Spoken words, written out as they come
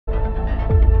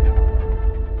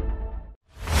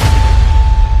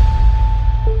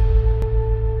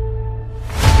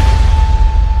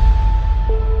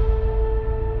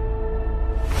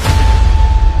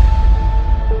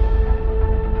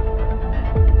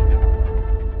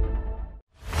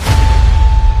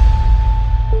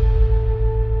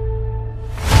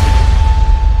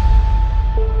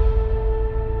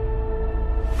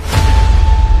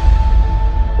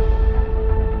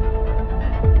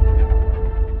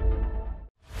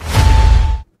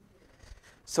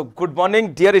So good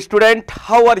morning dear student,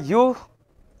 how are you?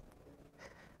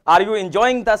 Are you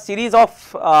enjoying the series of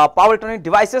power electronic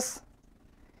devices?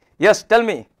 Yes, tell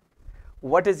me,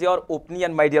 what is your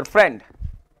opinion my dear friend?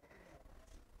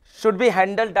 Should we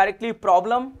handle directly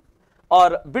problem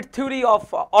or bit theory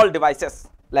of all devices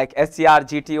like SCR,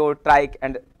 GTO, TRIC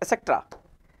and etc.?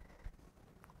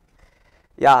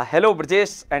 Yeah, hello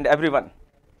Brajesh and everyone.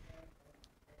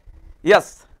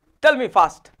 Yes, tell me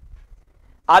fast.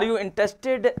 Are you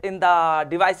interested in the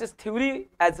devices theory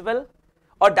as well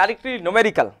or directly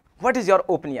numerical? What is your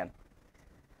opinion?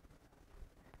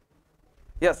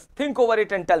 Yes, think over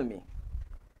it and tell me.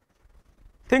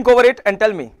 Think over it and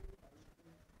tell me.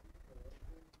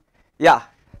 Yeah,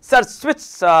 sir, which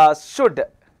should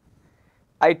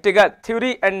I trigger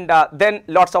theory and then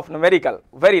lots of numerical?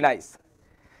 Very nice.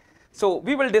 So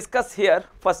we will discuss here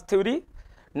first theory,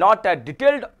 not a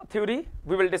detailed theory.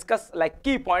 We will discuss like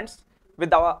key points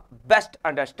with our best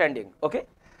understanding. Okay.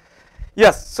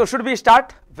 Yes. So should we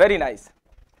start? Very nice.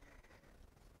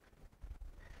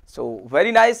 So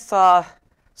very nice,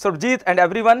 Surjit and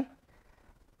everyone.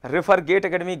 Refer Gate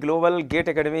Academy Global, Gate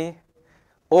Academy.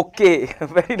 Okay,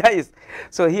 very nice.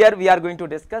 So here we are going to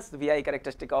discuss VI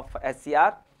characteristic of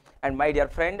SCR. And my dear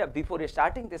friend, before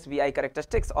starting this VI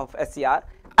characteristics of SCR,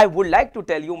 I would like to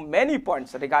tell you many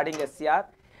points regarding SCR.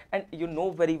 And you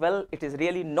know very well, it is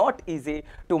really not easy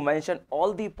to mention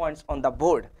all the points on the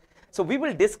board. So we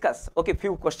will discuss, okay,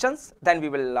 few questions, then we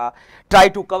will try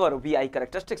to cover VI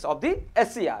characteristics of the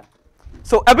SCR.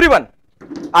 So everyone,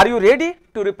 are you ready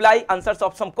to reply answers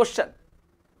of some question?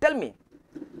 Tell me.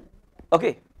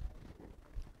 Okay.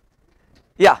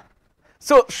 Yeah.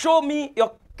 So show me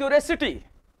your curiosity,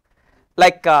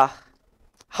 like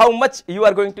how much you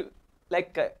are going to,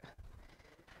 like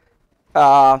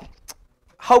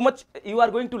how much you are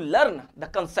going to learn the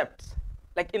concepts,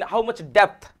 like in how much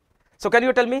depth. So can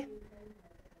you tell me?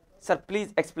 Sir,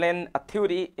 please explain a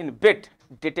theory in bit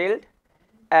detailed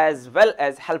as well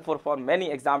as helpful for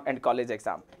many exam and college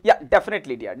exam. Yeah,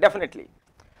 definitely dear, definitely.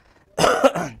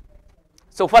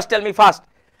 So first tell me fast,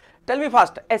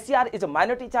 SCR is a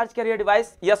minority charge carrier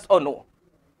device, yes or no?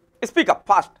 Speak up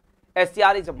fast.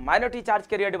 SCR is a minority charge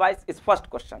carrier device is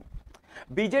first question.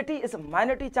 BJT is a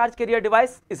minority charge carrier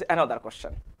device is another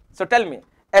question. So tell me,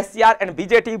 SCR and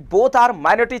BJT both are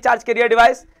minority charge carrier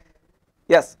device?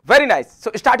 Yes, very nice.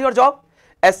 So start your job.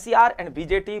 SCR and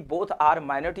BJT both are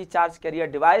minority charge carrier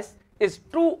device is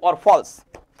true or false?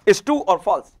 Is true or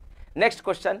false? Next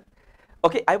question.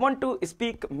 Okay, I want to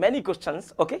speak many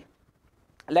questions, okay,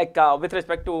 like with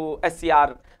respect to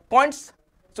SCR points.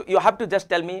 So you have to just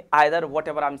tell me either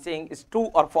whatever I'm saying is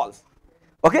true or false.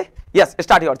 Okay, yes,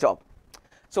 start your job.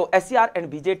 So SCR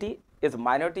and BJT is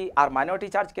minority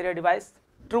charge carrier device,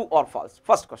 true or false?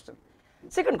 First question.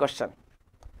 Second question,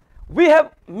 we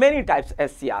have many types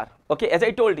SCR, okay, as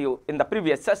I told you in the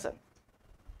previous session.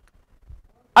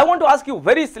 I want to ask you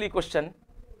very silly question.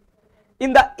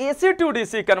 In the AC to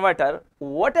DC converter,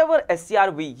 whatever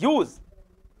SCR we use,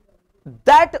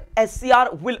 that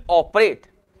SCR will operate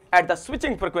at the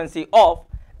switching frequency of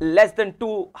less than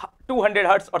 200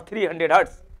 Hertz or 300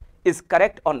 Hertz. Is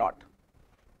correct or not?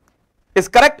 Is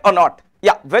correct or not?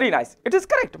 Yeah, very nice. It is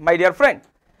correct, my dear friend.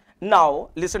 Now,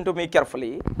 listen to me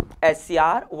carefully.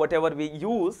 SCR, whatever we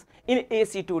use in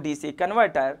AC to DC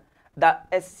converter, the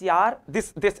SCR,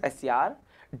 this SCR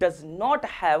does not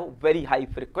have very high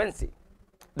frequency.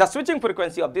 The switching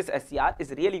frequency of this SCR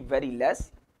is really very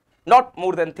less, not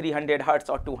more than 300 Hertz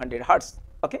or 200 Hertz.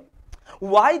 Okay.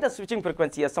 Why the switching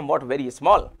frequency is somewhat very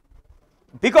small?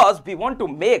 Because we want to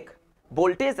make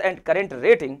voltage and current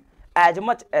rating as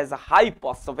much as high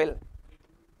possible.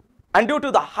 And due to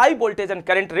the high voltage and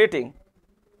current rating,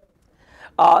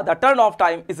 the turn off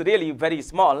time is really very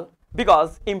small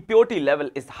because impurity level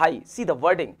is high. See the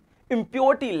wording,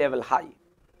 impurity level high.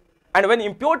 And when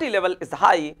impurity level is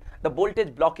high, the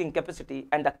voltage blocking capacity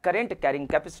and the current carrying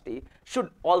capacity should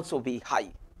also be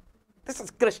high. This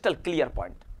is crystal clear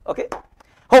point. Okay.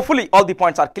 Hopefully all the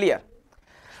points are clear.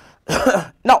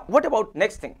 Now, what about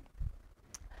next thing?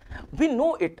 We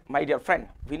know it, my dear friend.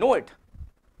 We know it.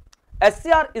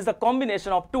 SCR is a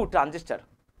combination of two transistors,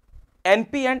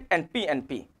 NPN and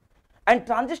PNP. And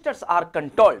transistors are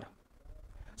controlled.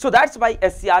 So that's why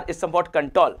SCR is somewhat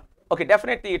controlled. Okay,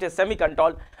 definitely it is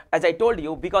semi-controlled, as I told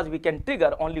you, because we can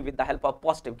trigger only with the help of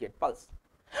positive gate pulse.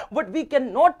 But we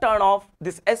cannot turn off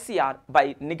this SCR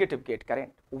by negative gate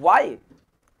current. Why?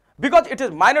 Because it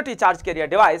is minority charge carrier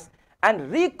device and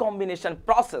recombination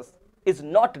process is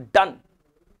not done,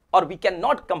 or we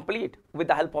cannot complete with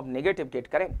the help of negative gate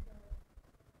current.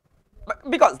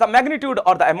 Because the magnitude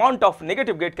or the amount of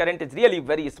negative gate current is really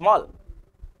very small.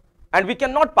 and we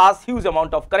cannot pass huge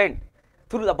amount of current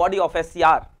through the body of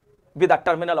SCR with a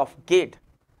terminal of gate.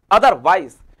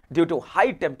 Otherwise, due to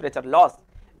high temperature loss,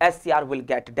 SCR will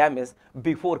get damaged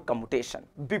before commutation.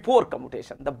 Before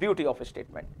commutation, the beauty of a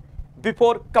statement.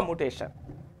 Before commutation.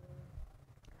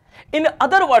 In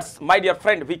other words, my dear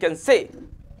friend, we can say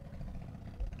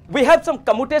we have some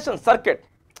commutation circuit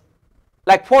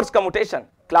like force commutation,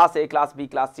 class A, class B,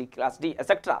 class C, class D,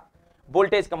 etc.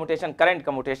 Voltage commutation, current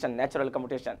commutation, natural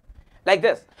commutation, like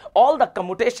this. All the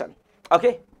commutation,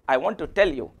 okay, I want to tell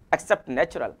you, except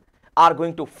natural, are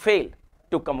going to fail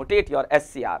to commutate your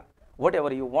SCR,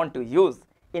 whatever you want to use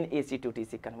in AC to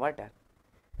DC converter.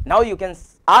 Now you can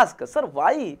ask, sir,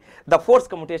 why the force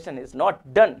commutation is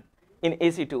not done in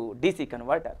AC to DC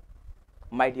converter?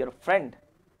 My dear friend,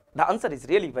 the answer is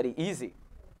really very easy.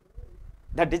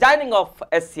 The designing of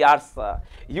SCRs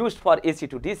used for AC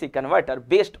to DC converter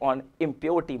based on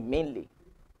impurity mainly.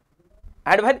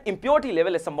 And when impurity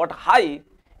level is somewhat high,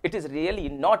 it is really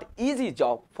not easy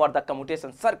job for the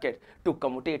commutation circuit to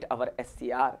commutate our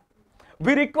SCR.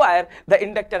 We require the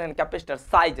inductor and capacitor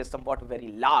size is somewhat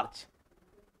very large.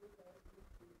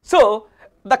 So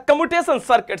the commutation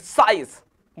circuit size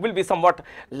will be somewhat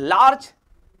large,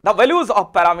 the values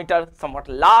of parameter somewhat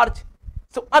large,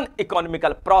 so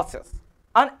uneconomical process.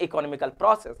 Uneconomical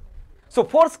process. So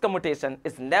force commutation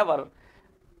is never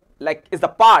is the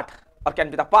part or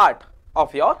can be the part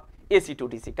of your AC to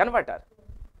DC converter.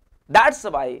 That's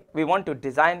why we want to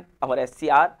design our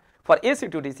SCR for AC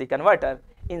to DC converter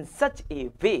in such a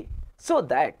way so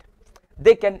that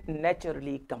they can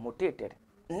naturally commutate it.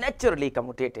 Naturally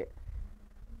commutated.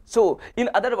 So in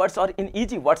other words, or in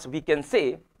easy words, we can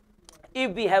say,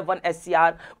 if we have one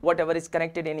SCR, whatever is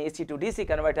connected in AC to DC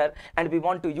converter, and we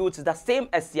want to use the same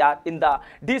SCR in the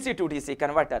DC to DC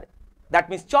converter, that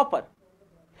means chopper,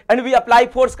 and we apply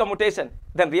force commutation,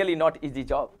 then really not easy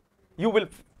job. You will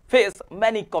face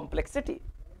many complexity.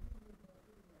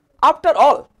 After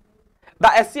all,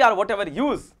 the SCR whatever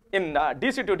used in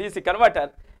DC to DC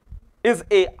converter is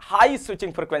a high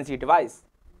switching frequency device.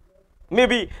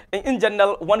 Maybe in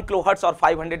general 1 kilohertz or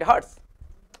 500 hertz.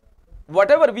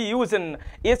 Whatever we use in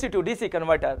AC to DC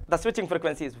converter, the switching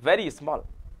frequency is very small.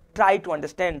 Try to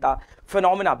understand the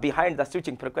phenomena behind the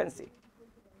switching frequency.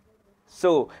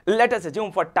 So let us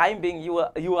assume for time being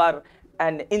you are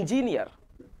an engineer,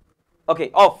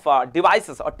 okay, of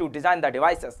devices or to design the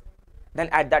devices. Then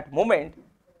at that moment,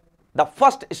 the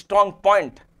first strong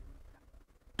point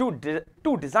to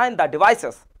design the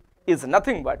devices is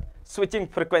nothing but switching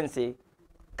frequency,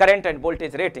 current and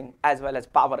voltage rating, as well as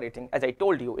power rating, as I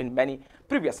told you in many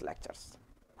previous lectures.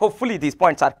 Hopefully these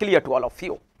points are clear to all of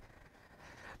you.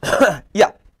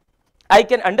 Yeah, I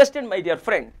can understand, my dear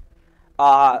friend,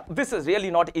 this is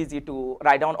really not easy to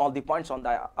write down all the points on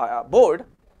the board,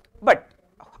 but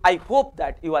I hope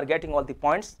that you are getting all the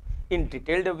points in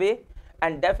detailed way,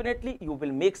 and definitely you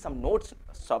will make some notes,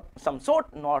 some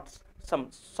short notes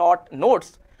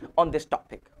on this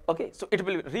topic. Okay, so it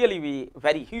will really be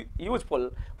very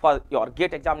useful for your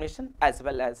GATE examination as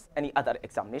well as any other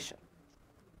examination.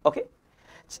 Okay,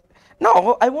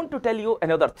 now I want to tell you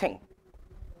another thing.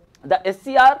 The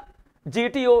SCR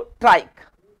GTO trike,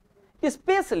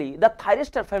 especially the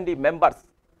thyristor family members,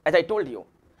 as I told you,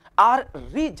 are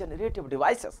regenerative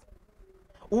devices.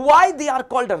 Why they are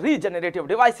called regenerative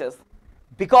devices?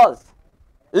 Because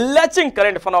latching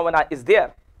current phenomena is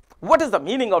there. What is the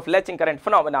meaning of latching current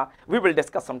phenomena? We will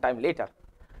discuss sometime later,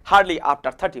 hardly after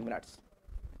 30 minutes.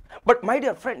 But my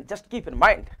dear friend, just keep in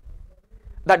mind,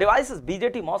 the devices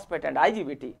BJT, MOSFET and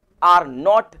IGBT are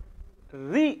not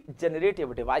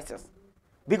regenerative devices,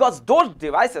 because those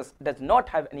devices does not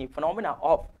have any phenomena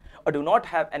of, or do not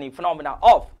have any phenomena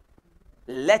of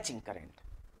latching current.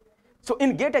 So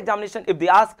in GATE examination, if they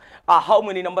ask how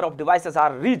many number of devices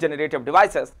are regenerative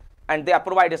devices, and they are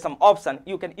provided some option,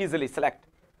 you can easily select.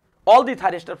 All the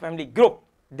thyristor family group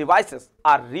devices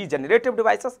are regenerative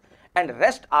devices, and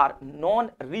rest are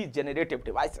non-regenerative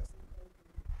devices.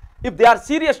 If they are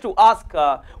serious to ask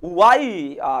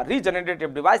why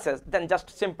regenerative devices, then just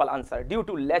simple answer: due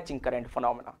to latching current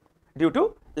phenomena. Due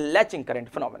to latching current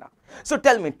phenomena. So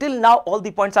tell me, till now all the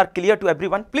points are clear to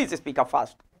everyone? Please speak up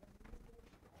fast.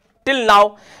 Till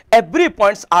now every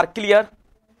points are clear?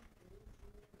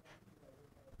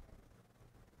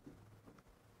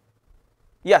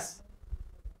 Yes.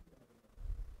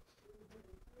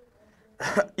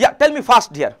 Yeah, tell me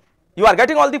fast, dear. You are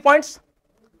getting all the points?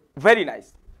 Very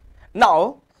nice.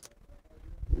 Now,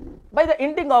 by the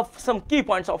ending of some key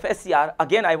points of SCR,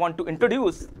 again I want to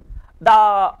introduce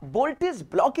the voltage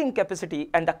blocking capacity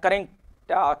and the current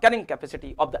carrying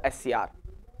capacity of the SCR.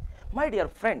 My dear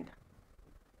friend,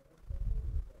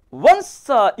 Once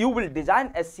you will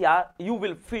design SCR, you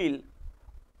will feel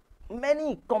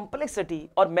many complexity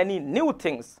or many new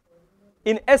things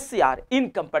in SCR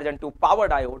in comparison to power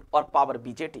diode or power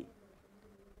BJT.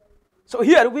 So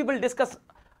here we will discuss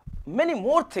many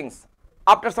more things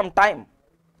after some time.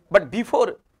 But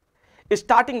before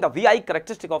starting the VI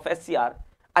characteristic of SCR,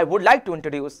 I would like to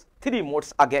introduce three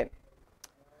modes again.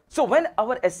 So when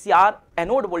our SCR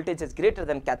anode voltage is greater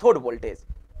than cathode voltage,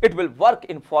 it will work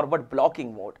in forward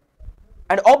blocking mode.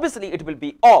 And obviously it will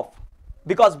be off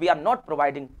because we are not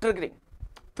providing triggering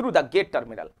through the gate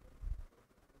terminal.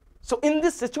 So in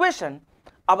this situation,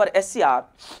 our SCR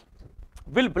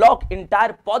will block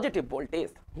entire positive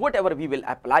voltage, whatever we will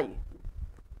apply.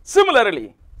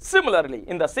 Similarly,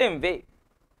 in the same way,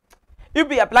 if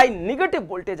we apply negative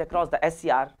voltage across the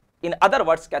SCR, in other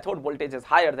words, cathode voltage is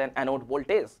higher than anode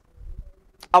voltage,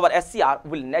 our SCR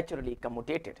will naturally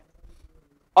commutated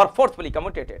or forcefully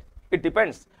commutated. It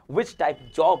depends which type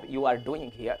job you are doing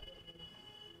here.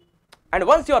 And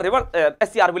once your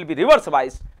SCR will be reverse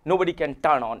biased, nobody can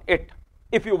turn on it.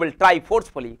 If you will try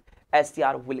forcefully,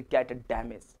 SCR will get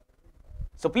damaged.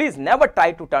 So please never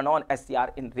try to turn on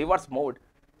SCR in reverse mode.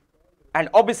 And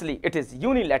obviously it is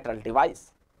unilateral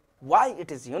device. Why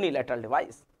it is unilateral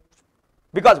device?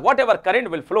 Because whatever current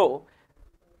will flow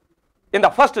in the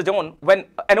first zone when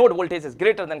anode voltage is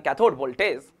greater than cathode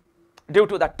voltage, due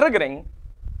to the triggering,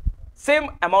 same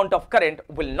amount of current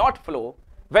will not flow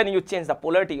when you change the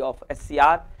polarity of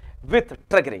SCR with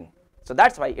triggering. So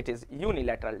that's why it is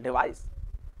unilateral device.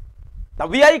 The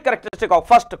VI characteristic of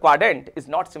first quadrant is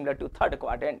not similar to third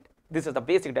quadrant. This is the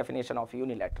basic definition of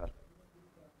unilateral.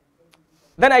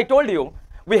 Then I told you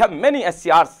we have many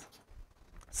SCRs.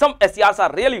 Some SCRs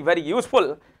are really very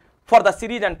useful for the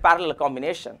series and parallel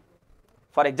combination.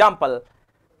 For example,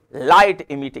 light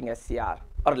emitting SCR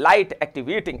or light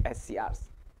activating SCRs.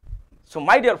 So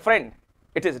my dear friend,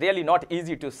 it is really not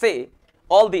easy to say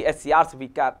all the SCRs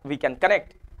we can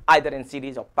connect either in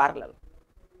series or parallel.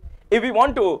 If we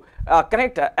want to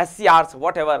connect SCRs,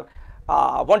 whatever,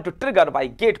 want to trigger by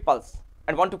gate pulse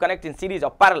and want to connect in series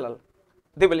or parallel,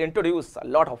 they will introduce a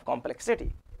lot of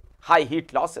complexity, high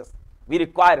heat losses. We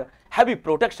require heavy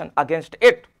protection against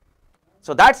it.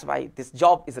 So that's why this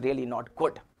job is really not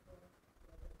good.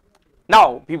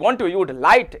 Now we want to use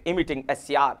light emitting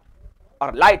SCR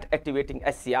or light activating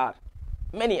SCR.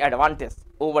 Many advantages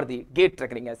over the gate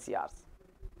triggering SCRs.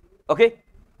 Okay,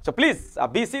 so please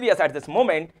be serious at this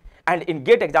moment. And in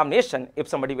gate examination, if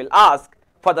somebody will ask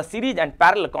for the series and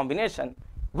parallel combination,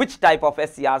 which type of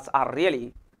SCRs are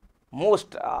really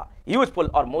most useful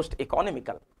or most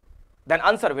economical, then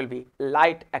answer will be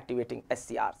light activating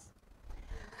SCRs.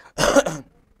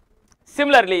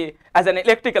 Similarly, as an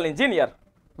electrical engineer,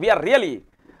 we are really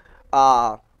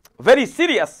very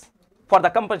serious for the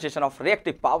compensation of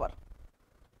reactive power.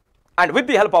 And with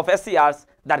the help of SCRs,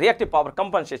 the reactive power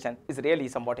compensation is really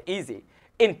somewhat easy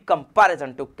in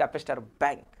comparison to capacitor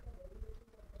bank.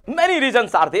 Many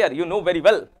reasons are there, you know very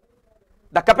well.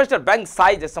 The capacitor bank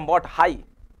size is somewhat high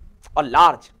or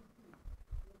large.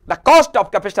 The cost of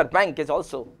capacitor bank is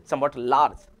also somewhat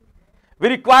large. We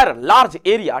require large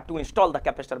area to install the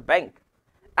capacitor bank,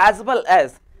 as well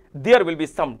as there will be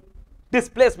some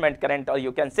displacement current, or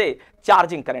you can say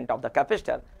charging current of the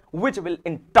capacitor, which will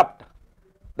interrupt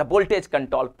the voltage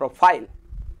control profile.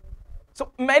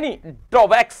 So many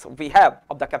drawbacks we have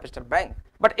of the capacitor bank,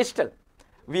 but still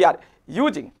we are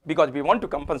using because we want to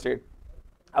compensate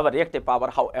our reactive power.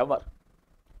 However,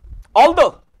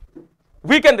 although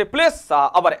we can replace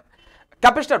our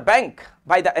capacitor bank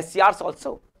by the SCRs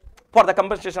also for the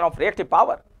compensation of reactive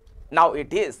power, now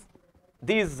it is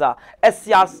these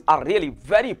SCRs are really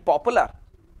very popular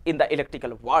in the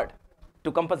electrical world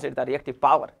to compensate the reactive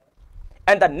power.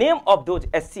 And the name of those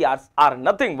SCRs are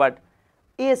nothing but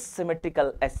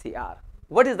asymmetrical SCR.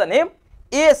 What is the name?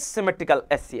 Asymmetrical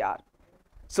SCR.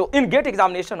 So in gate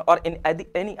examination or in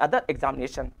any other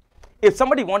examination, if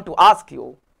somebody want to ask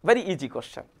you very easy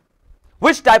question,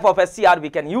 which type of SCR we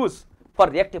can use for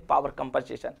reactive power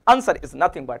compensation, answer is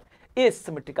nothing but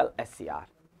asymmetrical SCR.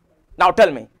 Now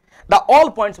tell me, the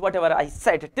all points whatever I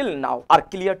said till now are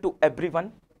clear to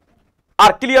everyone?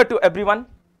 Are clear to everyone?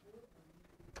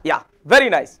 Yeah, very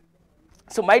nice.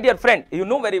 So my dear friend, you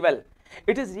know very well,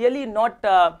 it is really not,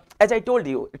 as I told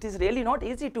you, it is really not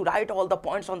easy to write all the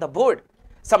points on the board.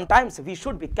 Sometimes we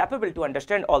should be capable to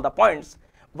understand all the points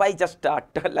by just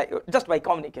by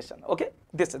communication. Okay,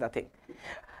 this is the thing.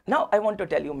 Now I want to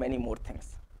tell you many more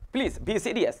things. Please be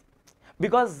serious,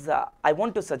 because I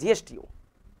want to suggest you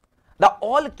the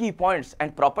all key points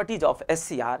and properties of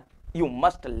SCR you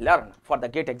must learn for the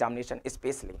gate examination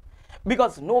especially,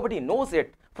 because nobody knows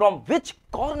it from which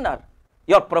corner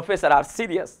your professor are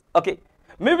serious. Okay,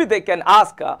 maybe they can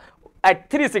ask at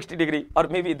 360-degree, or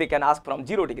maybe they can ask from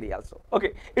 0-degree also.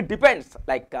 Okay, it depends,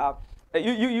 like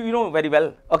you know very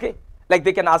well. Okay, like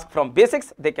they can ask from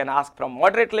basics, they can ask from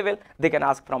moderate level, they can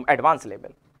ask from advanced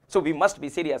level. So we must be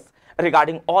serious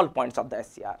regarding all points of the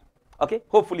SCR. Okay,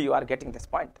 hopefully you are getting this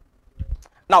point.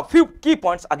 Now few key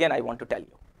points again I want to tell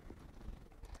you.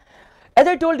 As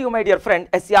I told you, my dear friend,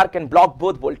 SCR can block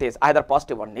both voltage, either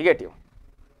positive or negative.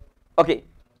 Okay,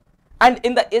 and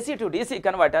in the AC to DC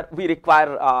converter, we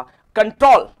require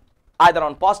control either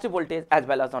on positive voltage as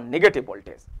well as on negative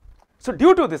voltage. So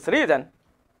due to this reason,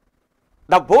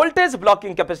 the voltage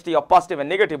blocking capacity of positive and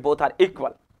negative both are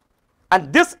equal,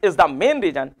 and this is the main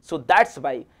reason. So that's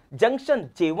why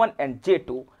junction J1 and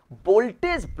J2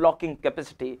 voltage blocking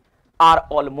capacity are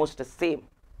almost the same.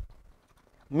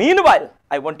 Meanwhile,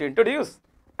 I want to introduce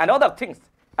another things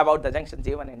about the junction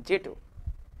J1 and J2.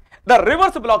 The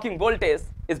reverse blocking voltage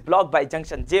is blocked by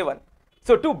junction J1.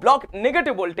 So to block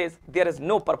negative voltage, there is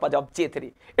no purpose of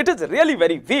J3. It is really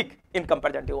very weak in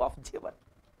comparison to of J1.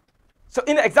 So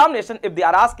in examination, if they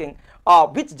are asking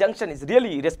which junction is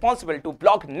really responsible to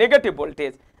block negative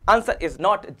voltage, answer is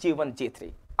not J1,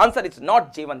 J3. Answer is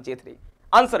not J1, J3.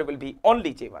 Answer will be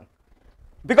only J1.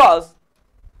 Because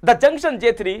the junction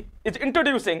J3 is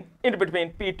introducing in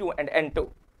between P2 and N2.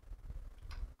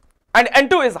 And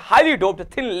N2 is highly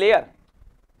doped thin layer.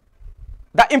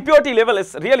 The impurity level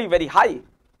is really very high.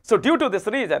 So due to this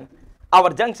reason,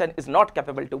 our junction is not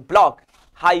capable to block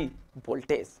high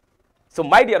voltage. So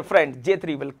my dear friend,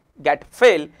 J3 will get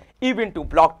fail even to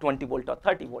block 20 volt or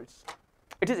 30 volts.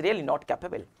 It is really not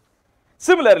capable.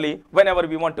 Similarly, whenever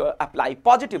we want to apply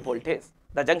positive voltage,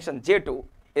 the junction J2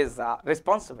 is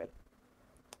responsible.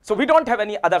 So we don't have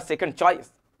any other second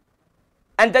choice.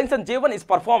 And junction J1 is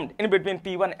performed in between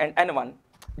P1 and N1.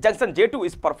 Junction J2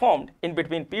 is performed in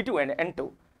between P2 and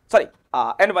N2. Sorry,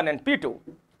 N1 and P2.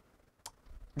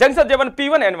 Junction J1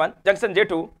 P1 N1, junction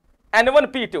J2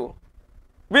 N1 P2.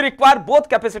 We require both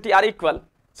capacity are equal.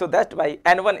 So that's why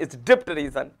N1 is drift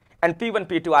region and P1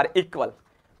 P2 are equal.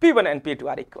 P1 and P2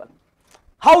 are equal.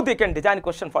 How they can design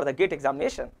question for the gate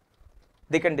examination?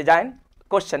 They can design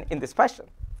question in this fashion.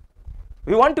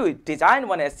 We want to design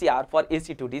one SCR for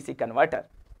AC to DC converter.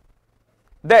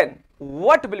 Then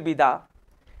what will be the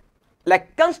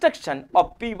construction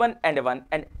of P1 N1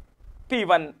 and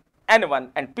P1 N1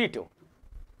 and P2?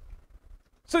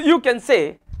 So you can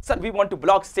say, sir, we want to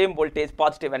block same voltage,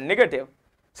 positive and negative.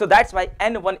 So that's why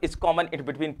N1 is common in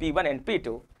between P1 and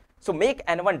P2. So make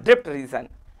N1 drift region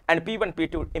and P1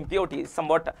 P2 impurity is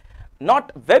somewhat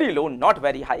not very low, not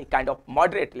very high, kind of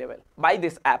moderate level. By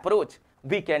this approach,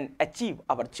 we can achieve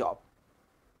our job.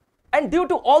 And due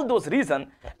to all those reasons,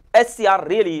 SCR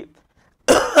really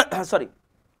sorry,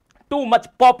 too much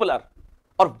popular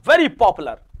or very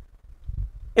popular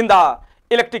in the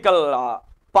electrical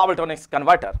power electronics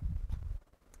converter.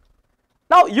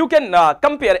 Now you can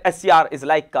compare SCR is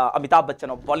like Amitabh Bachchan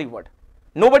of Bollywood.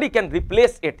 Nobody can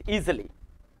replace it easily.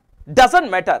 Doesn't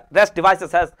matter, rest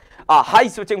devices has a high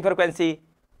switching frequency,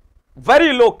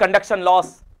 very low conduction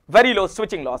loss, very low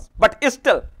switching loss, but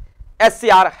still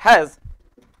SCR has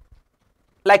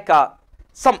like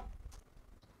some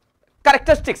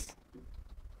characteristics,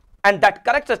 and that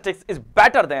characteristics is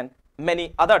better than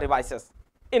many other devices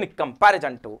in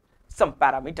comparison to some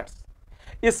parameters,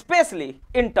 especially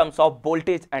in terms of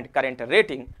voltage and current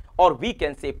rating, or we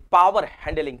can say power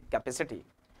handling capacity.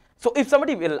 So if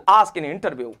somebody will ask in an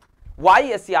interview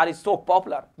why SCR is so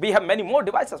popular, we have many more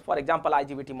devices, for example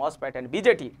IGBT, MOSFET and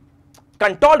BJT,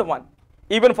 controlled one.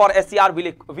 Even for SCR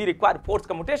we require force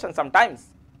commutation sometimes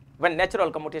when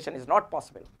natural commutation is not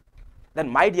possible. Then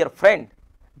my dear friend,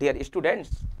 dear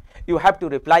students, you have to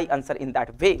reply answer in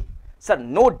that way. Sir,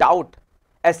 no doubt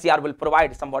SCR will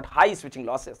provide somewhat high switching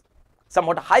losses,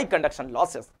 somewhat high conduction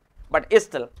losses, but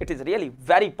still it is really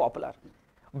very popular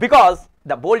because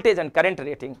the voltage and current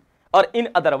rating, or in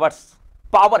other words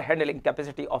power handling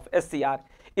capacity of SCR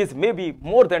is maybe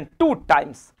more than 2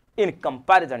 times in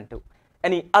comparison to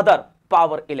any other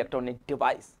power electronic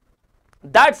device.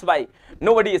 That's why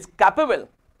nobody is capable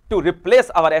to replace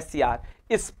our SCR,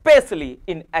 especially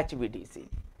in HVDC.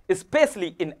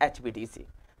 Especially in HVDC.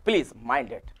 Please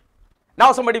mind it.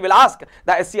 Now somebody will ask,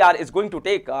 the SCR is going to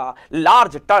take a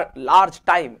large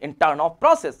time in turn off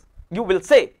process. You will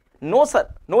say, no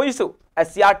sir, no issue.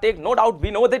 SCR take, no doubt,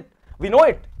 we know that. We know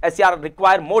it. SCR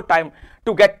require more time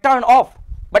to get turned off,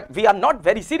 but we are not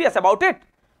very serious about it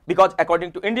because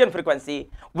according to Indian frequency,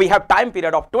 we have time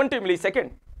period of 20 milliseconds.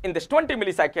 In this 20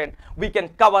 millisecond, we can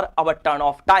cover our turn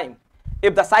off time.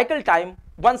 If the cycle time,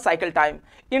 one cycle time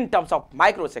in terms of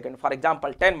microsecond, for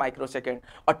example 10 microsecond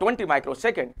or 20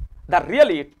 microsecond, the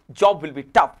really job will be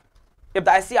tough. If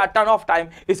the SCR turn off time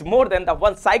is more than the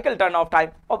one cycle turn off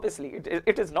time, obviously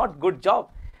it is not good job.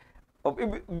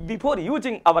 Before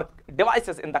using our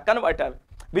devices in the converter,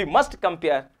 we must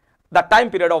compare the time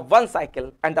period of one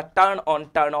cycle and the turn on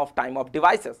turn off time of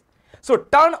devices. So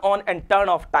turn on and turn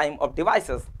off time of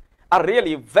devices are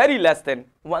really very less than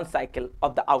one cycle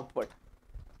of the output.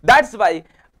 That's why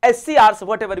SCRs,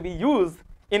 whatever we use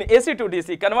in AC to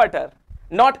DC converter,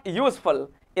 not useful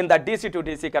in the DC to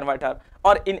DC converter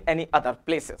or in any other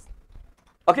places.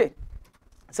 Okay.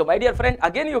 So my dear friend,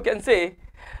 again you can say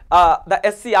the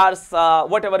SCRs,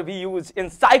 whatever we use in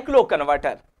cyclo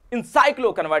converter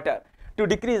to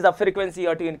decrease the frequency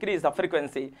or to increase the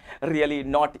frequency, really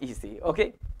not easy.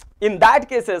 Okay. In that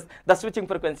cases, the switching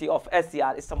frequency of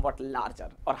SCR is somewhat larger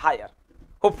or higher.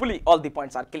 Hopefully all the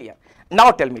points are clear.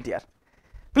 Now tell me, dear,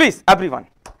 please everyone,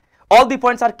 all the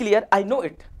points are clear. I know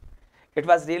it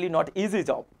was really not easy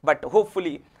job, but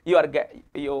hopefully you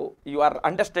are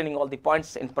understanding all the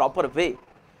points in proper way,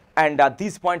 and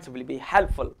these points will be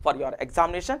helpful for your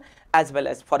examination as well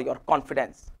as for your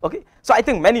confidence. Okay, so I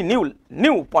think many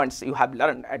new points you have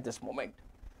learned at this moment.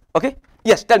 Okay,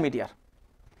 yes, tell me, dear.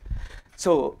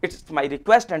 So it's my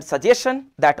request and suggestion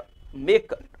that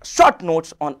make short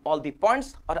notes on all the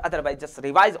points, or otherwise just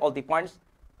revise all the points.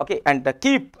 Okay, and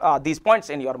keep these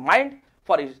points in your mind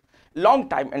for a long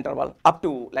time interval up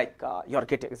to like your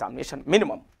GATE examination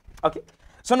minimum. Okay,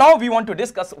 so now we want to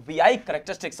discuss VI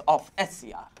characteristics of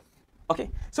SCR.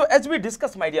 Okay, so as we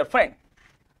discuss, my dear friend,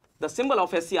 the symbol of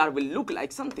SCR will look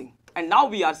like something, and now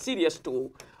we are serious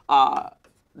to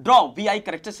draw VI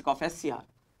characteristic of SCR.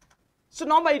 So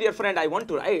now, my dear friend, I want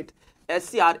to write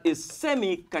SCR is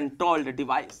semi-controlled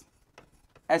device.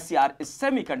 SCR is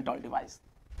semi-controlled device.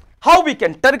 How we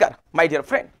can trigger, my dear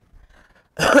friend?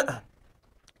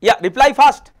 Yeah, reply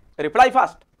fast.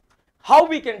 How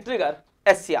we can trigger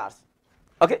SCRs?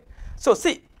 Okay, so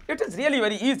see, it is really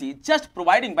very easy. Just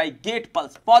providing by gate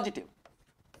pulse,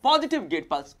 positive gate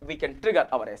pulse, we can trigger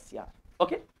our SCR.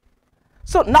 Okay,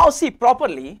 so now see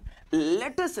properly.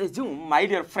 Let us assume, my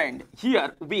dear friend,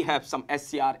 here we have some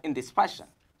SCR in this fashion.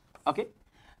 Okay,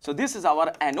 so this is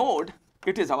our anode,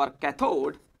 it is our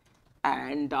cathode,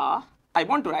 and I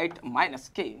want to write minus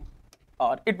K,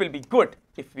 or it will be good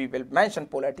if we will mention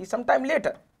polarity sometime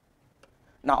later.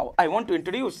 Now I want to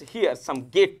introduce here some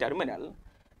gate terminal,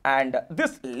 and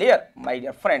this layer, my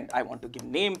dear friend, I want to give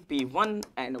name P1,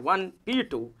 N1,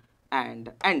 P2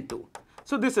 and N2.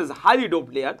 So this is highly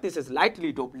doped layer, this is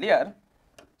lightly doped layer.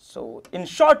 So in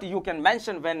short, you can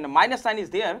mention when minus sign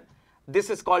is there, this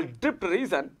is called drift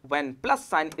region. When plus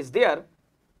sign is there,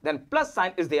 then plus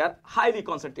sign is there, highly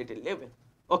concentrated level.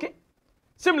 Okay,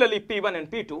 similarly P1 and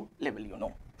P2 level, you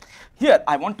know. Here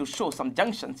I want to show some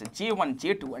junctions J1,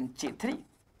 J2 and J3.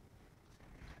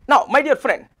 Now my dear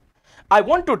friend, I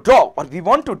want to draw, or we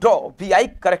want to draw VI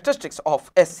characteristics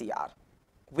of SCR.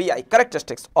 VI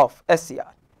characteristics of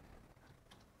SCR.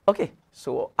 Okay,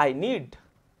 so I need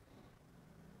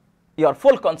your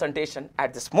full concentration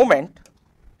at this moment.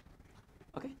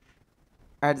 Okay,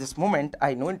 at this moment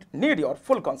I need your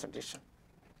full concentration.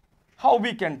 How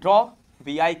we can draw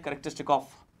VI characteristic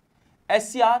of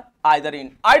SCR, either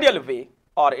in ideal way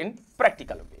or in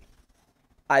practical way.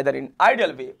 Either in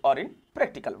ideal way or in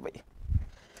practical way.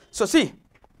 So see,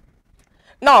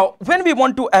 now when we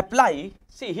want to apply,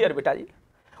 see here Vitaji,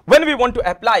 when we want to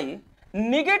apply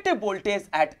negative voltage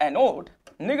at anode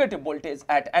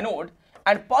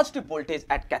and positive voltage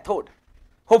at cathode.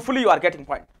 Hopefully you are getting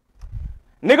point.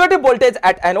 Negative voltage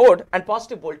at anode and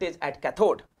positive voltage at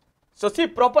cathode. So see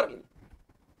properly.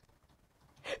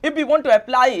 If we want to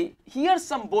apply here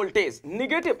some voltage,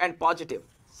 negative and positive,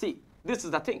 see, this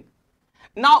is the thing.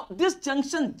 Now this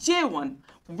junction J1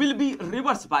 will be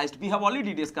reverse biased. We have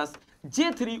already discussed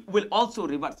J3 will also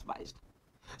reverse biased.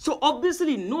 So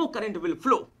obviously no current will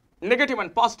flow, negative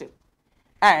and positive.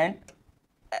 And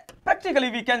practically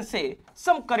we can say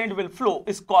some current will flow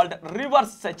is called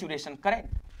reverse saturation current.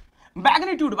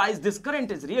 Magnitude wise this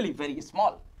current is really very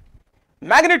small.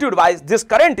 Magnitude wise this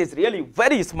current is really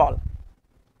very small.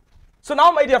 So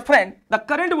now my dear friend, the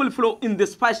current will flow in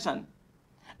this fashion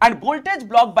and voltage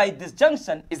blocked by this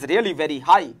junction is really very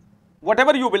high,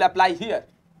 whatever you will apply here.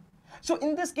 So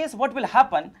in this case what will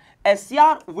happen,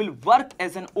 SCR will work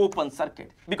as an open circuit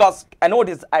because anode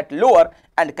is at lower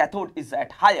and cathode is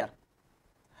at higher.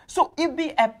 So if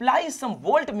we apply some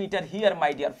voltmeter here,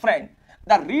 my dear friend,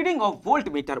 the reading of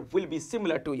voltmeter will be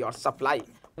similar to your supply,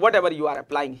 whatever you are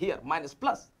applying here, minus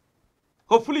plus.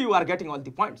 Hopefully you are getting all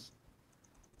the points.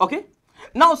 Okay.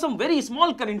 Now some very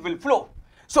small current will flow.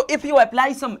 So if you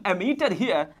apply some ammeter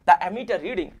here, the ammeter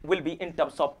reading will be in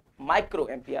terms of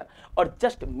microampere or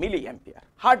just milliampere,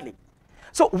 hardly.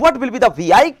 So what will be the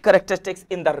VI characteristics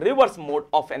in the reverse mode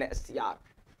of an SCR?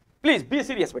 Please be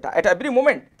serious, beta, at every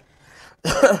moment.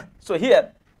 So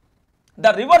here,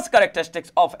 the reverse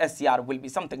characteristics of SCR will be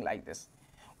something like this.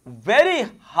 Very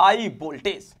high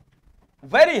voltage,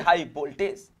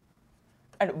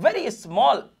 and very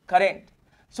small current.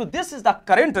 So this is the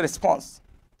current response,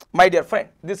 my dear friend.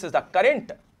 This is the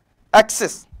current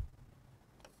axis.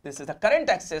 This is the current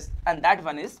axis, and that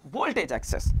one is voltage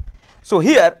axis. So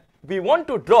here we want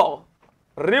to draw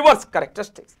reverse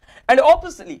characteristics, and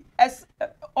obviously,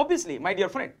 my dear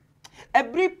friend,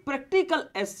 every practical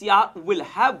SCR will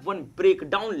have one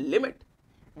breakdown limit.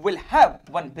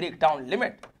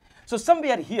 So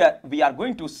somewhere here we are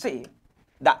going to say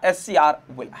the SCR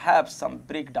will have some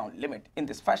breakdown limit in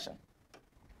this fashion.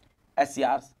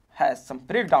 SCR has some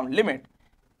breakdown limit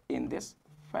in this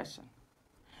fashion,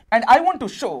 and I want to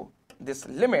show this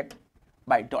limit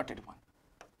by dotted one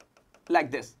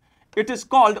like this. It is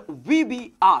called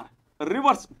VBR,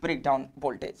 reverse breakdown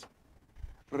voltage.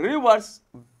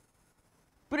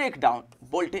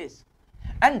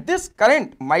 And this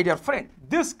current, my dear friend,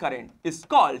 this current is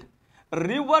called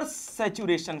reverse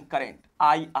saturation current,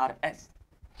 IRS.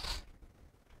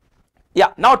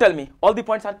 Yeah, now tell me, all the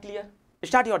points are clear?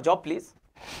 Start your job, please.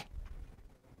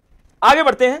 आगे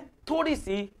बढ़ते हैं, थोड़ी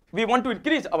सी we want to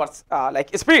increase our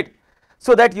speed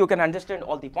so that you can understand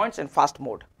all the points in fast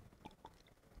mode.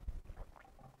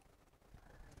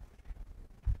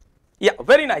 Yeah,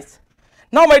 very nice.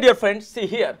 Now, my dear friends, see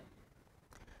here.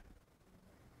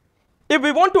 If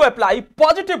we want to apply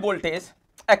positive voltage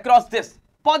across this,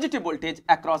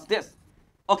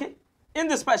 okay, in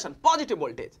this fashion, positive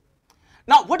voltage.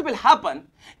 Now, what will happen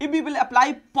if we will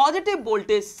apply positive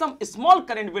voltage? Some small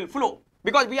current will flow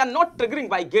because we are not triggering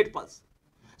by gate pulse.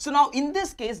 So now, in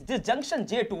this case, this junction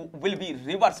J2 will be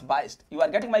reverse biased. You are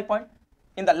getting my point?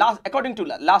 In the last, according to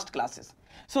last classes.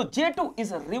 So J2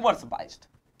 is reverse biased.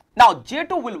 Now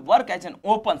J2 will work as an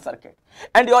open circuit,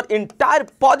 and your entire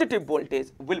positive voltage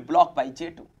will block by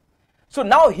J2. So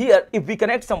now here, if we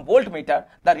connect some voltmeter,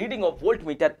 the reading of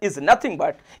voltmeter is nothing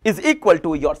but is equal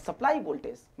to your supply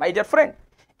voltage, my dear friend,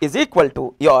 is equal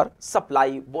to your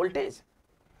supply voltage.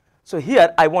 So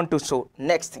here I want to show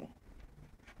next thing.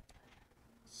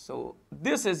 So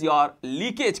this is your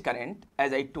leakage current,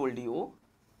 as I told you,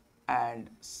 and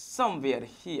somewhere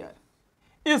here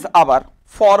is our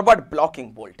forward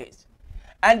blocking voltage,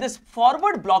 and this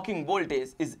forward blocking voltage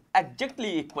is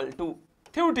exactly equal to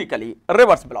theoretically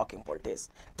reverse blocking voltage,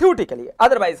 theoretically.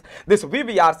 Otherwise this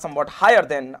VBR somewhat higher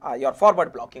than your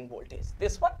forward blocking voltage,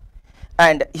 this one.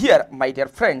 And here, my dear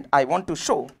friend, I want to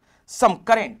show some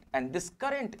current, and this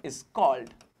current is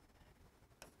called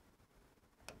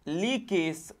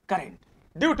leakage current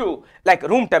due to like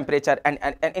room temperature and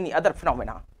any other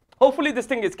phenomena. Hopefully this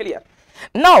thing is clear.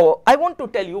 Now I want to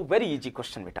tell you very easy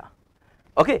question, beta.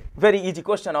 Okay, very easy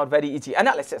question or very easy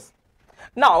analysis.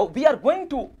 Now we are going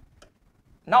to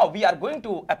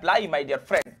apply, my dear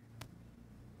friend,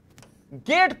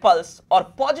 gate pulse or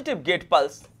positive gate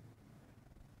pulse,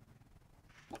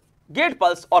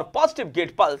 or positive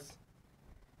gate pulse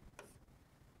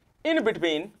in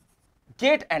between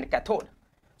gate and cathode.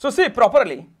 So see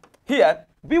properly, here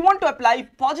we want to apply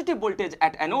positive voltage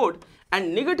at anode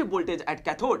and negative voltage at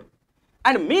cathode,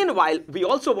 and meanwhile we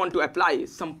also want to apply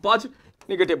some positive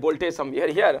negative voltage somewhere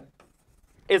here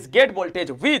is gate voltage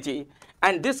Vg,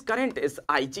 and this current is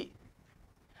Ig.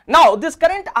 Now this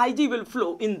current Ig will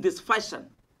flow in this fashion,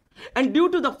 and due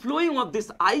to the flowing of this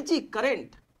Ig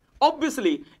current,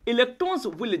 obviously electrons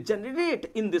will generate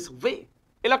in this way.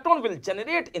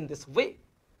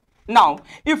 Now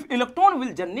if electron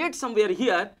will generate somewhere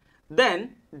here,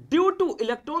 then due to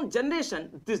electron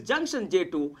generation, this junction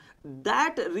J2,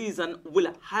 that region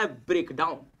will have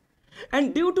breakdown,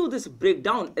 and due to this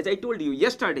breakdown, as I told you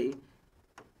yesterday,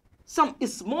 some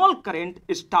small current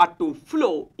start to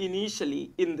flow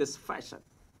initially in this fashion,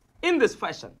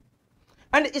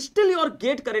 and still your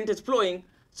gate current is flowing.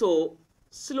 So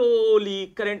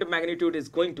slowly current magnitude is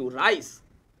going to rise,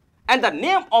 and the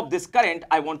name of this current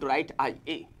I want to write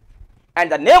IA,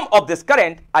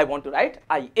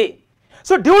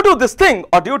 So due to this thing,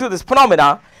 or due to this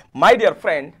phenomena, my dear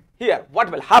friend, here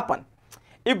what will happen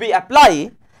if we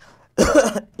apply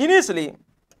initially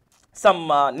some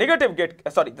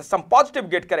some positive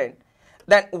gate current,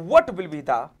 then what will be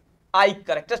the I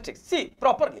characteristics? See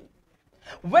properly,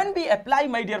 when we apply,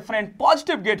 my dear friend,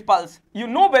 positive gate pulse, you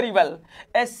know very well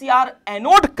SCR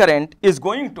anode current is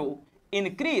going to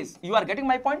increase. You are getting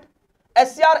my point?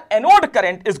 SCR anode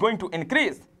current is going to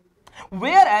increase,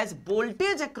 whereas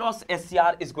voltage across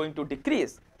SCR is going to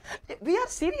decrease. We are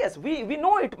serious. We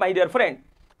know it, my dear friend.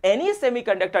 Any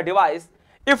semiconductor device,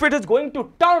 if it is going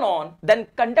to turn on, then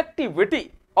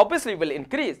conductivity obviously will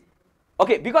increase.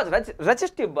 Okay, because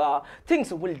resistive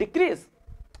things will decrease.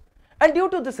 And due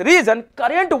to this reason,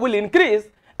 current will increase.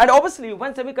 And obviously,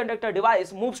 when semiconductor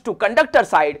device moves to conductor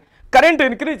side, current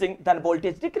increasing, then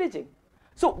voltage decreasing.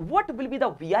 So what will be the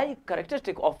VI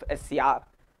characteristic of SCR?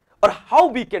 Or how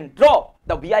we can draw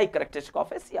the VI characteristic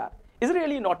of SCR? Is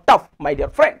really not tough, my dear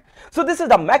friend. So this is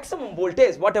the maximum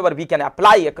voltage, whatever we can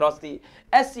apply across the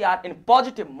SCR in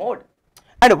positive mode.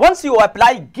 And once you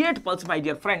apply gate pulse, my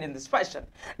dear friend, in this fashion,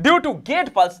 due to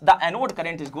gate pulse, the anode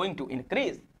current is going to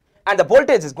increase and the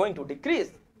voltage is going to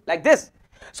decrease like this.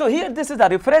 So here, this is the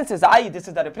reference is I, this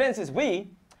is the reference is V.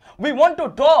 We want to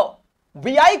draw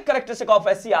VI characteristic of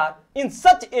SCR in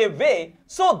such a way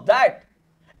so that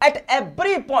at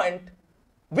every point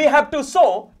we have to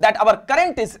show that our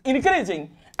current is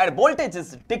increasing and voltage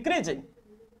is decreasing.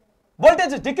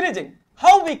 Voltage is decreasing.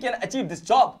 How we can achieve this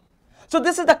job? So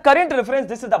this is the current reference,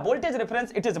 this is the voltage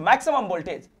reference, it is maximum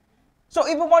voltage. So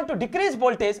if we want to decrease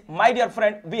voltage, my dear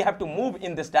friend, we have to move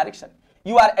in this direction.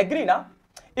 You are agree now?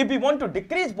 If we want to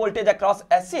decrease voltage across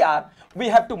SCR, we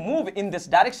have to move in this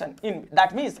direction.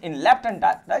 That means in left hand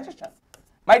direction.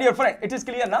 My dear friend, it is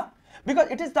clear now? Because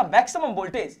it is the maximum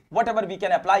voltage, whatever we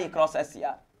can apply across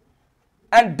SCR.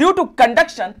 And due to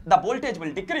conduction, the voltage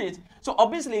will decrease. So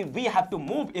obviously, we have to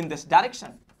move in this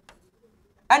direction.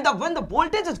 And when the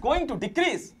voltage is going to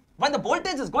decrease,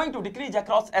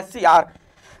 across SCR,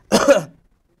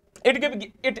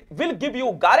 it will give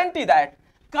you guarantee that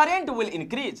current will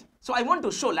increase. So I want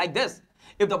to show like this.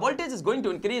 If the voltage is going to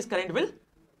increase, current will,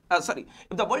 if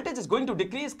the voltage is going to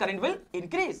decrease, current will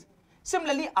increase.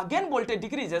 Similarly, again voltage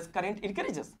decreases, current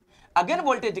increases. Again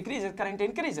voltage decreases, current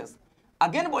increases.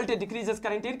 Again voltage decreases,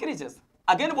 current increases.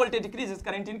 Again voltage decreases,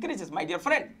 current increases, my dear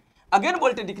friend. Again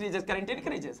voltage decreases, current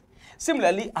increases.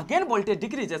 Similarly, again voltage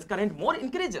decreases, current more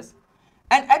increases.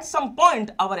 And at some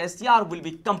point, our SCR will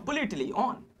be completely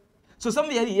on. So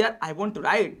somewhere here, I want to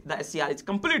write the SCR is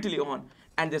completely on.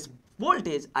 And this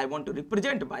voltage, I want to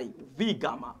represent by V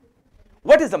gamma.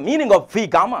 What is the meaning of V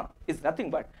gamma? It's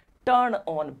nothing but turn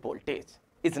on voltage.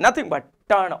 It's nothing but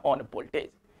turn on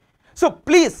voltage. So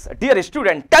please, dear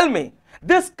student, tell me,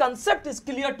 this concept is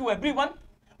clear to everyone?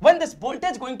 When this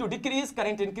voltage going to decrease,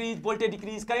 current increase, voltage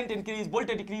decrease, current increase,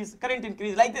 voltage decrease, current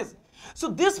increase, like this. So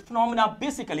this phenomena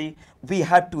basically we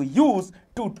have to use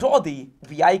to draw the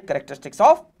VI characteristics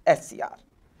of SCR.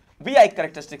 VI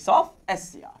characteristics of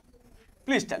SCR.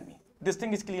 Please tell me, this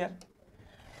thing is clear?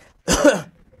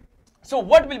 So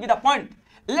what will be the point?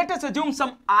 Let us assume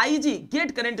some IG,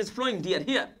 gate current is flowing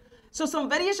here. So some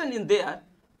variation in there,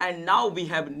 and now we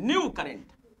have new current.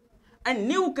 And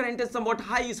new current is somewhat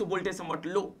high, so voltage somewhat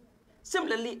low.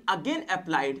 Similarly, again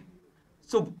applied,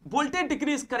 so voltage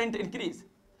decrease, current increase.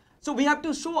 So we have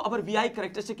to show our VI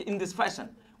characteristic in this fashion.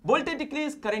 Voltage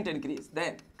decrease, current increase,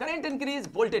 then current increase,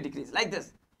 voltage decrease, like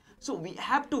this. So we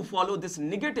have to follow this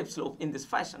negative slope in this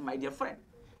fashion, my dear friend.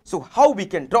 So how we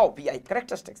can draw VI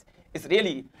characteristics is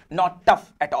really not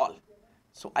tough at all.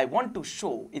 So I want to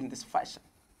show in this fashion,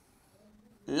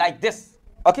 like this,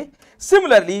 okay?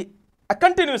 Similarly,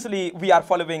 continuously we are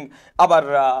following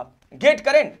our gate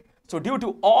current. So due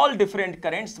to all different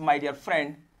currents, my dear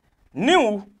friend,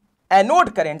 new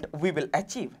anode current we will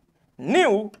achieve.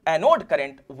 New anode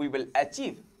current we will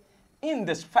achieve in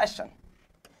this fashion.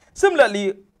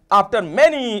 Similarly, after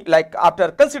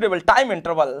after considerable time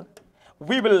interval,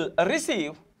 we will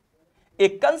receive a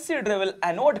considerable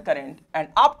anode current, and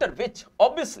after which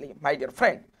obviously, my dear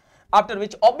friend,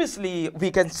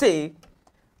 we can say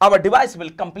our device will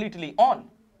completely on.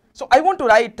 So I want to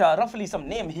write roughly some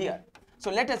name here. So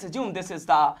let us assume this is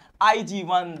the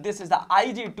IG1, this is the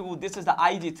IG2, this is the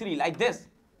IG3, like this.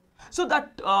 So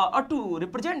that to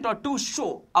represent or to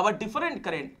show our different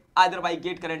current, either by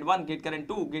gate current 1, gate current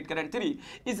 2, gate current 3,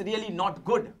 is really not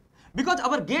good. Because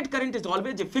our gate current is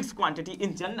always a fixed quantity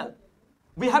in general.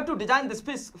 We have to design this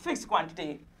fixed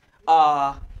quantity.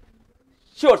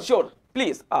 Sure,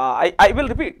 please, I will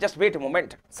repeat, just wait a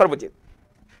moment, Sarvajit.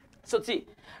 So see,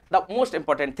 the most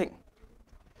important thing,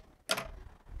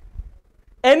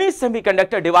 any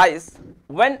semiconductor device,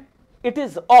 when it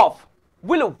is off,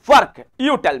 will work,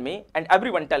 you tell me and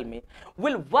everyone tell me,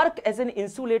 will work as an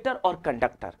insulator or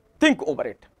conductor. Think over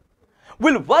it.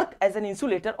 Will work as an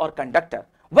insulator or conductor.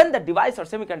 When the device or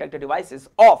semiconductor device is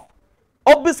off,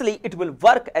 obviously it will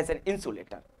work as an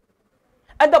insulator.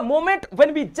 At the moment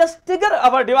when we just trigger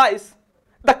our device,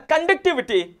 the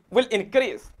conductivity will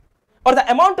increase. or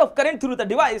the amount of current through the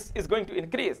device is going to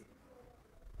increase.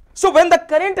 So when the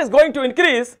current is going to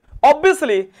increase,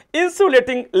 obviously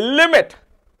insulating limit,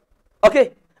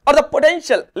 okay, or the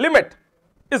potential limit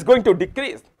is going to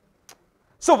decrease.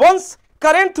 So once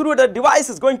current through the device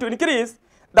is going to increase,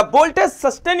 the voltage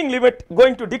sustaining limit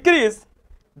going to decrease.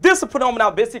 This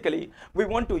phenomena basically we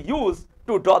want to use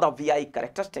to draw the VI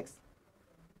characteristics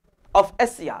of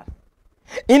SCR.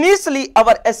 Initially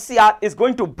our SCR is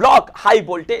going to block high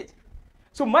voltage.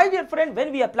 So my dear friend,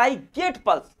 when we apply gate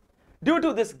pulse, due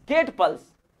to this gate pulse,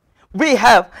 we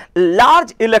have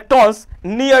large electrons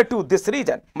near to this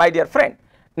region, my dear friend,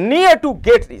 near to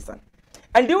gate region.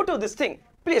 And due to this thing,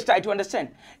 please try to understand,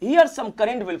 here some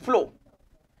current will flow.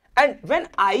 And when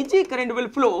IG current will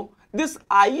flow, this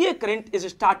IA current is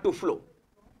start to flow.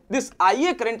 This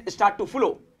IA current start to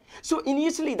flow. So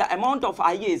initially the amount of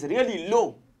IA is really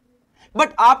low.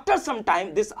 But after some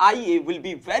time, this IA will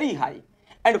be very high.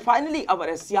 And finally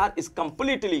our SCR is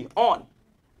completely on.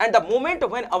 And the moment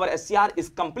when our SCR is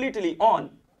completely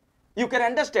on, you can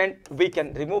understand we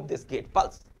can remove this gate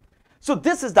pulse. So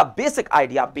this is the basic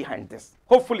idea behind this.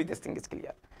 Hopefully this thing is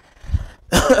clear.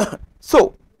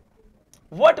 So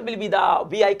what will be the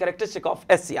VI characteristic of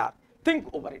SCR? Think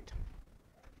over it.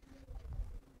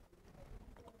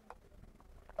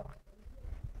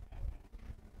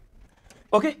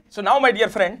 Okay, so now my dear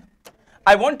friend,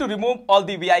 I want to remove all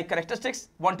the VI characteristics,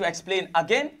 want to explain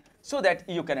again so that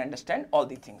you can understand all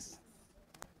the things,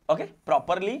 okay,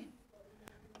 properly,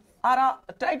 or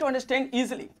try to understand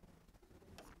easily.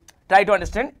 Try to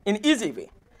understand in easy way.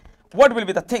 What will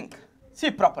be the thing?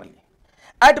 See properly.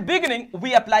 At beginning,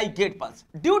 we apply gate pulse.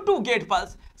 Due to gate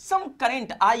pulse, some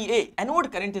current IA,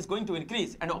 anode current is going to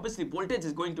increase, and obviously voltage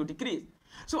is going to decrease.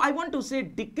 So I want to say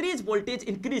decrease voltage,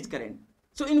 increase current.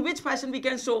 So in which fashion we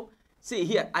can show? See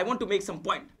here, I want to make some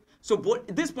point. So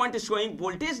this point is showing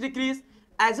voltage decrease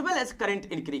as well as current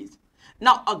increase.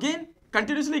 Now again,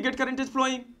 continuously gate current is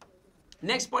flowing.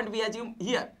 Next point we assume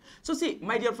here. So see,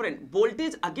 my dear friend,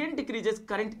 voltage again decreases,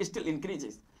 current still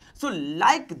increases. So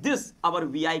like this, our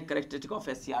VI characteristic of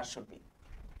SCR should be.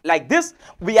 Like this,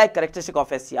 VI characteristic of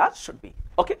SCR should be.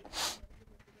 Okay.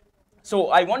 So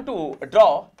I want to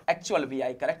draw actual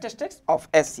VI characteristics of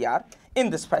SCR in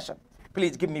this fashion.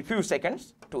 Please give me few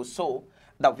seconds to show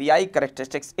the VI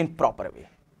characteristics in proper way.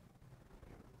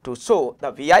 To show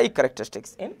the VI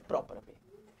characteristics in proper way.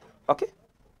 Okay.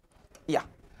 Yeah.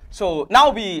 So now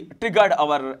we triggered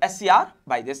our SCR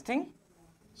by this thing.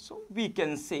 So we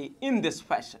can say in this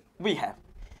fashion we have.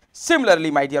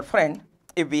 Similarly, my dear friend,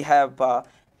 if we have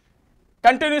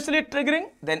continuously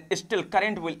triggering, then still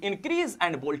current will increase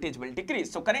and voltage will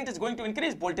decrease. So current is going to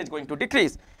increase, voltage is going to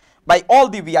decrease by all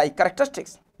the VI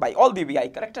characteristics. By all the VI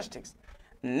characteristics.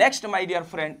 Next, my dear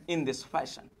friend, in this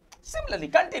fashion. Similarly,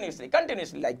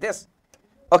 continuously like this.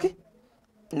 Okay.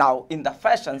 Now in the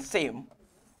fashion same,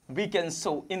 we can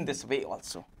show in this way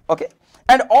also. Okay.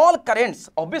 And all currents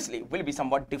obviously will be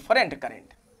somewhat different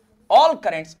current. All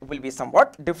currents will be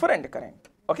somewhat different current.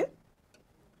 Okay.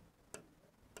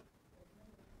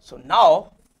 So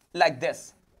now like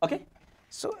this. Okay.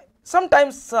 So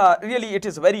sometimes really it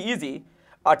is very easy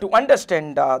to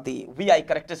understand the VI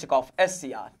characteristic of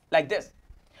SCR like this.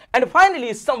 And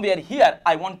finally somewhere here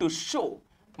I want to show,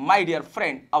 my dear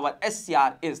friend, our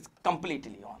SCR is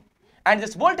completely on. And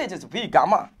this voltage is V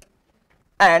gamma.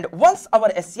 And once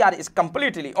our SCR is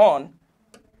completely on,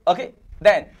 okay,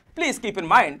 then please keep in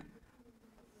mind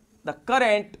the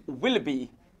current will be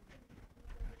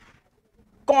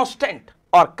constant,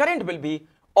 or current will be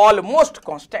almost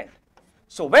constant.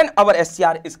 So when our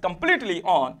SCR is completely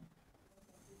on,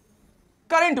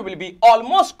 current will be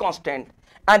almost constant,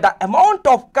 and the amount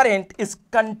of current is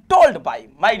controlled by,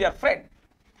 my dear friend,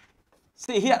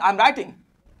 see here I am writing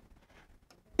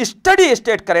steady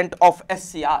state current of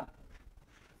SCR.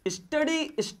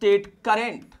 Steady state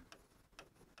current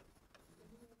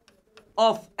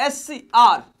of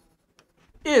SCR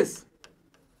is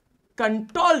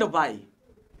controlled by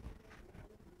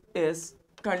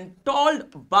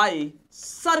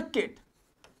circuit.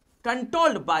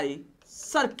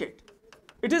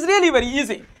 It is really very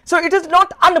easy. So it is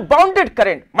not unbounded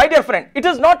current, my dear friend. It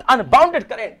is not unbounded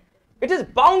current. It is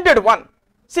bounded one.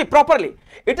 See properly.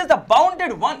 It is the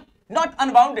bounded one, not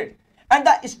unbounded. And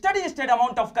the steady state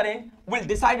amount of current will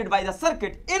decided by the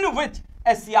circuit in which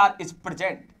SCR is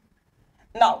present.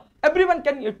 Now, everyone,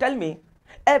 can you tell me,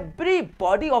 every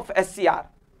body of SCR,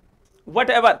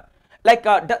 whatever, like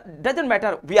doesn't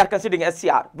matter, we are considering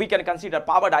SCR, we can consider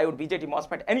power diode, BJT,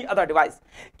 MOSFET, any other device.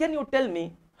 Can you tell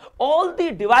me, all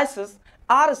the devices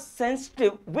are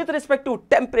sensitive with respect to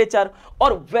temperature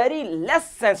or very less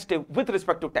sensitive with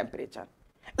respect to temperature?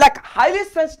 Like highly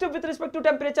sensitive with respect to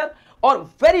temperature or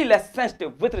very less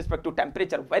sensitive with respect to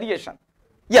temperature variation?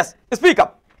 Yes, speak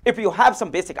up if you have some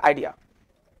basic idea.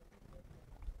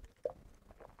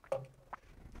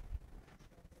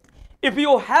 If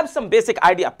you have some basic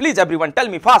idea, please everyone tell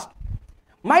me fast.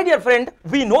 My dear friend,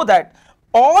 we know that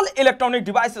all electronic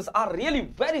devices are really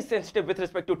very sensitive with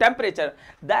respect to temperature.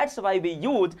 That's why we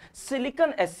use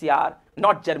silicon SCR,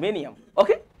 not germanium.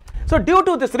 Okay? So due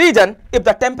to this reason, if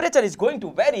the temperature is going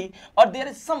to vary or there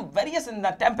is some variation in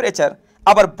the temperature,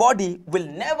 our body will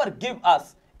never give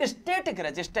us static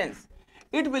resistance.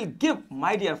 It will give,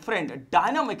 my dear friend,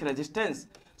 dynamic resistance.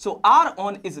 So R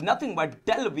on is nothing but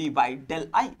del V by del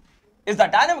I. Is the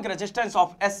dynamic resistance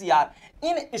of SCR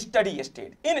in steady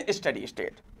state. In steady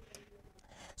state.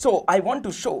 So I want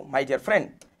to show, my dear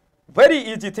friend, very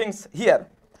easy things here.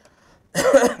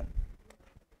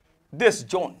 This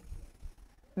zone.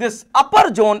 This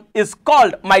upper zone is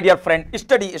called, my dear friend,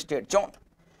 steady state zone.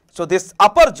 So this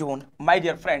upper zone, my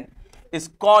dear friend, is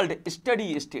called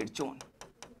steady state zone.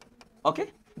 Okay?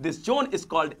 This zone is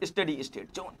called steady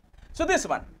state zone. So this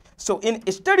one. So in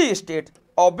steady state,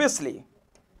 obviously,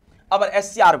 our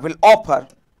SCR will offer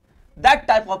that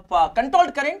type of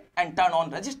controlled current and turn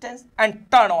on resistance and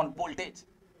turn on voltage.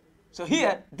 So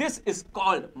here, this is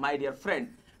called, my dear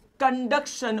friend,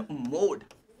 conduction mode.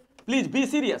 Please be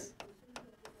serious.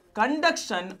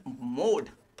 Conduction mode.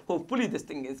 Hopefully this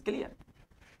thing is clear.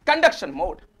 Conduction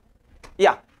mode.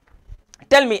 Yeah.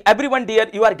 Tell me, everyone dear,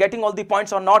 you are getting all the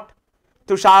points or not?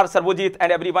 Tushar, Sarvojit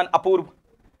and everyone, Apurv.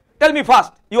 Tell me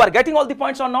fast, you are getting all the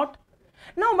points or not?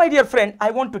 Now, my dear friend,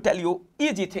 I want to tell you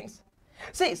easy things.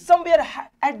 See, somewhere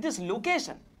at this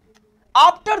location,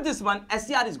 after this one,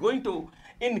 SCR is going to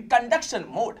in conduction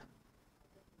mode.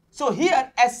 So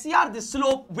here, SCR, the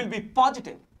slope will be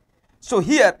positive. So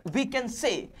here, we can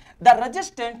say the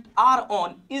resistance R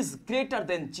on is greater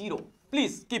than 0.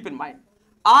 Please keep in mind,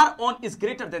 R on is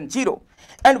greater than 0.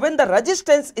 And when the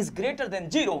resistance is greater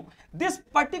than 0, this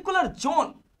particular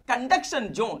zone,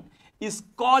 conduction zone, is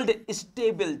called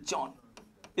stable zone.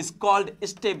 Is called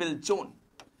stable zone.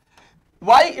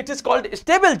 Why it is called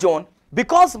stable zone?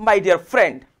 Because my dear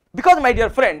friend,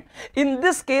 in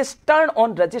this case turn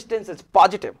on resistance is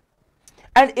positive,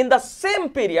 and in the same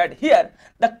period here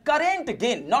the current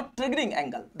gain, not triggering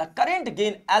angle, the current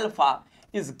gain alpha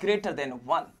is greater than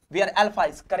 1, where alpha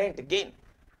is current gain.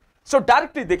 So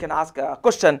directly they can ask a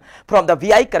question from the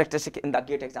VI characteristic in the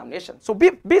gate examination. So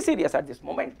be serious at this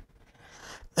moment.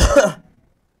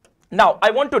 Now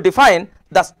I want to define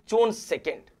the zone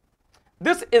second.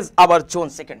 This is our zone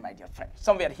second, my dear friend,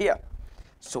 somewhere here.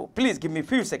 So please give me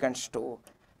few seconds to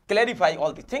clarify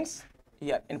all the things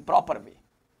here in proper way.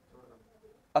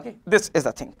 Okay, this is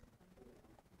the thing.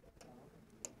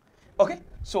 Okay,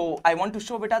 so I want to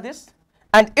show beta this,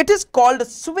 and it is called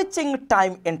switching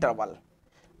time interval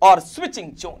or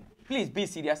switching zone. Please be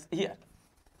serious here.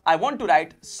 I want to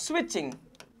write switching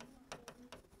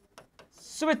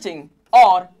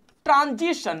or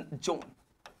transition zone.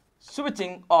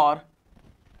 Switching or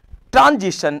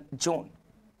transition zone.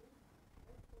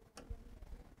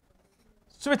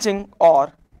 Switching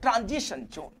or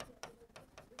transition zone.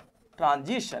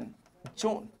 Transition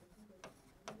zone.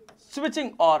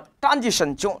 Switching or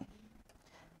transition zone.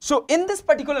 So in this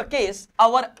particular case,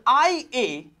 our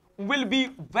IA will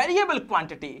be variable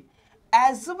quantity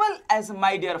as well as,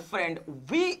 my dear friend,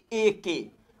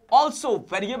 VAK, also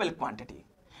variable quantity.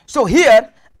 So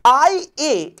here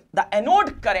IA, the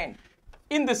anode current,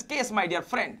 in this case, my dear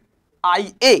friend,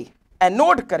 IA,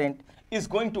 anode current, is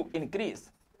going to increase.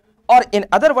 Or in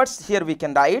other words, here we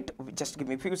can write, just give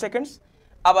me a few seconds,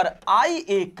 our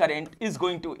IA current is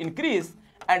going to increase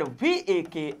and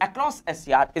VAK across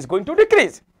SCR is going to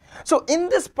decrease. So in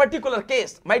this particular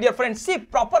case, my dear friend, see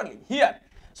properly here.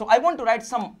 So I want to write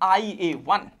some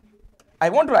IA1. I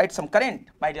want to write some current,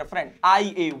 my dear friend,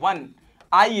 IA1,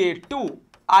 IA2,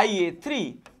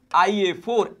 IA3,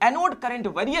 IA4, anode current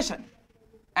variation,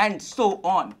 and so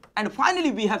on. And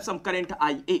finally, we have some current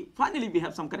IA. Finally, we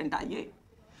have some current IA.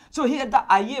 So here the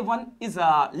IA1 is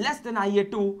less than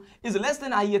IA2, is less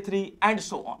than IA3, and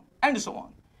so on, and so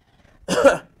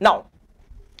on. Now,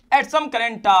 at some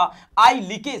current I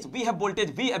leakage, we have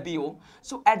voltage VFBO.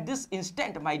 So at this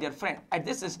instant, my dear friend, at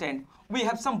this instant, we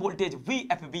have some voltage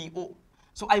VFBO.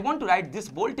 So I want to write this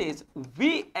voltage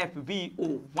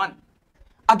VFBO1.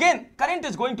 Again, current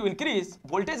is going to increase,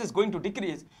 voltage is going to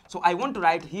decrease. So I want to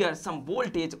write here some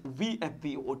voltage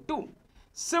VFBO2.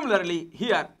 Similarly,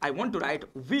 here I want to write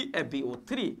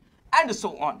VFBO3 and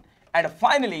so on. And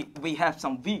finally, we have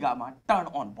some V gamma turn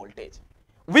on voltage.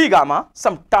 V gamma,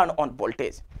 some turn on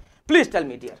voltage. Please tell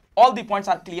me, dear, all the points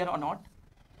are clear or not?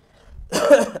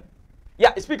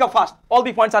 Yeah, speak up fast. All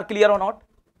the points are clear or not?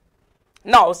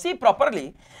 Now see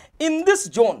properly, in this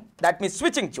zone, that means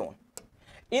switching zone,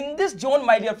 in this zone,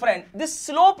 my dear friend, this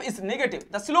slope is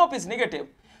negative. The slope is negative.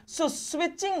 So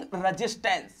switching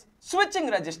resistance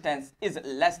is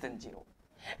less than 0.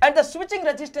 And the switching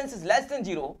resistance is less than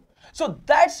 0. So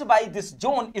that's why this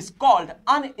zone is called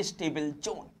unstable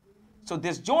zone. So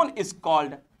this zone is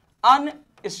called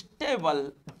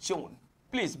unstable zone.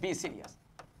 Please be serious.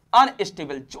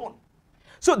 Unstable zone.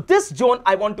 So this zone,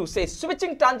 I want to say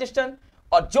switching transition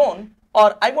or zone,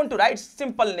 or I want to write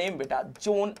simple name beta,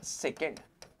 zone second.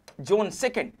 Zone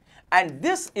second. And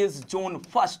this is zone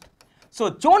first.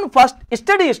 So zone first,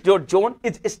 steady state zone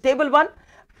is stable one.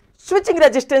 Switching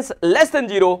resistance less than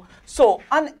 0. So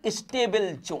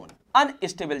unstable zone.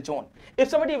 Unstable zone. If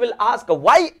somebody will ask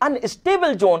why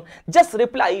unstable zone, just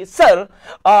reply, sir,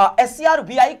 SCR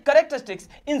VI characteristics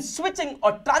in switching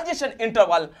or transition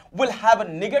interval will have a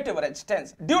negative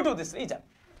resistance due to this region.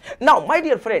 Now, my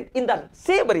dear friend, in the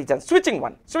same region, switching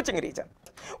region,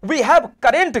 we have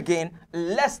current gain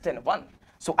less than 1.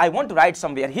 So I want to write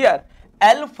somewhere here,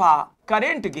 alpha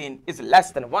current gain is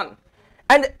less than 1.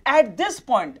 And at this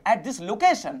point, at this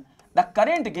location, the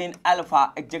current gain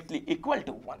alpha exactly equal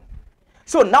to 1.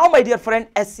 So now, my dear friend,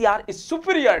 SCR is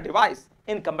superior device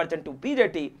in comparison to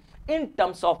BJT in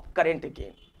terms of current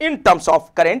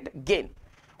gain.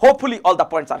 Hopefully all the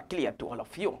points are clear to all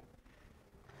of you.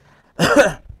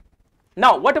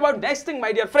 Now what about next thing,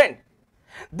 my dear friend?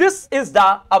 This is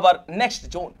our next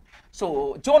zone.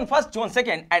 So zone first, zone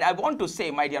second, and I want to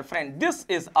say, my dear friend, this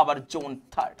is our zone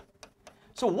third.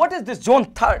 So what is this zone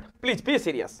third? Please be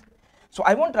serious. So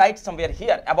I want to write somewhere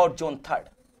here about zone third.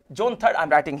 Zone third I'm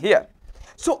writing here.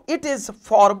 So it is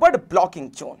forward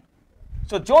blocking zone.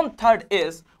 So zone third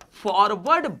is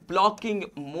forward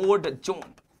blocking mode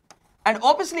zone. And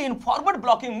obviously in forward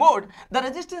blocking mode, the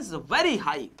resistance is very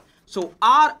high. So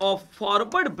R of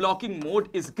forward blocking mode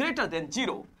is greater than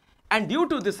 0. And due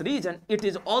to this region, it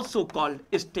is also called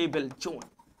stable zone.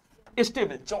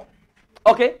 Stable zone.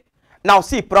 Okay. Now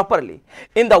see properly.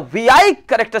 In the VI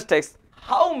characteristics,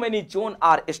 how many zones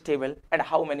are stable and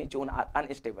how many zones are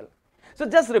unstable? So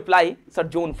just reply, so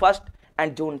zone first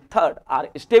and zone third are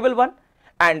stable one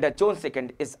and zone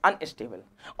second is unstable.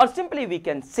 Or simply we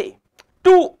can say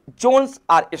 2 zones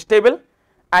are stable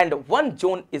and 1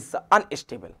 zone is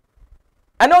unstable.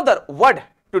 Another word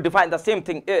to define the same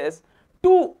thing is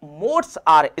 2 modes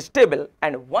are stable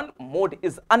and 1 mode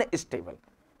is unstable.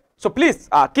 So please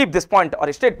keep this point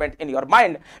or statement in your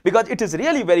mind because it is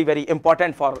really very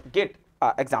important for GATE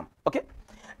exam. Okay.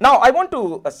 Now I want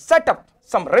to set up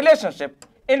some relationship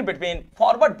in between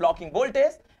forward blocking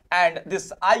voltage and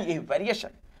this IA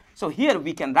variation. So here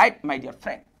we can write, my dear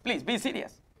friend, please be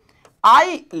serious.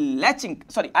 I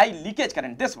leakage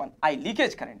current, this one, I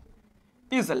leakage current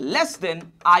is less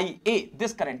than IA,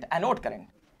 this current, anode current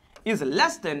is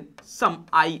less than some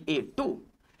IA2.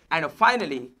 And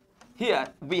finally, here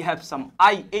we have some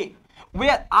IA,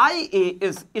 where IA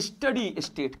is steady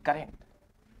state current.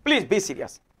 Please be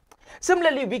serious.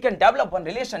 Similarly, we can develop one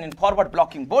relation in forward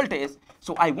blocking voltage.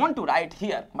 So I want to write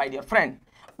here, my dear friend,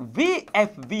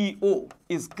 VFVO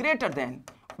is greater than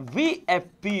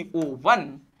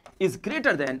VFVO1 is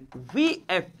greater than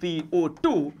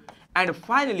VFVO2 and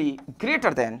finally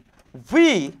greater than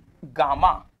V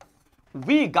gamma.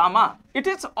 V gamma, it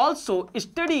is also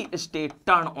steady state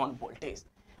turn on voltage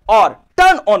or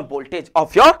turn on voltage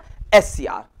of your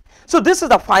SCR. So this is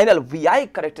the final VI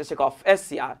characteristic of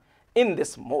SCR in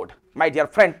this mode. My dear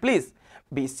friend, please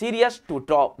be serious to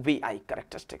draw VI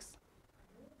characteristics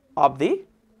of the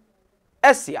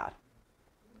SCR.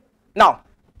 Now,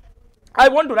 I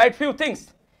want to write few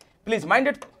things. Please mind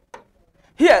it.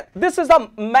 Here, this is the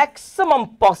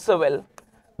maximum possible.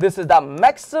 This is the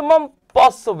maximum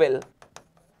possible.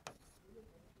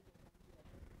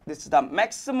 This is the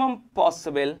maximum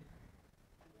possible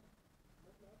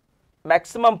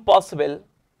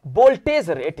voltage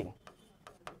rating.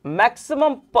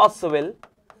 Maximum possible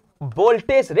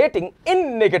voltage rating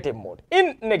in negative mode.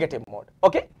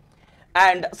 Okay.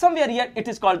 And somewhere here it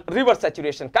is called reverse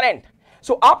saturation current.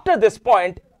 So after this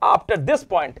point,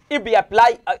 if we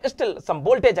apply still some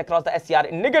voltage across the SCR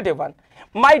in negative one,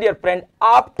 my dear friend,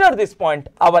 after this point,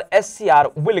 our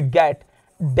SCR will get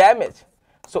damage.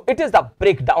 So it is the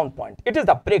breakdown point. It is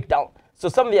the breakdown. So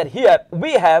somewhere here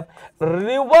we have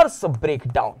reverse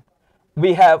breakdown.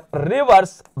 We have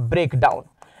reverse breakdown.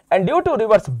 And due to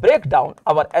reverse breakdown,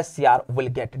 our SCR will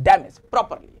get damaged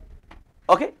properly.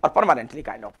 Okay, or permanently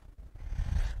kind of.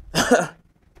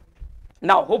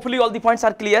 Now, hopefully all the points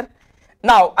are clear.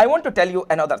 Now, I want to tell you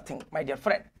another thing, my dear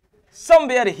friend.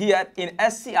 Somewhere here in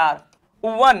SCR,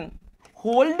 one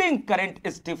holding current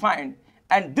is defined,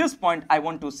 and this point I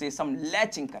want to say some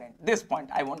latching current. This point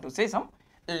I want to say some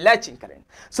latching current.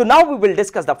 So now we will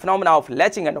discuss the phenomena of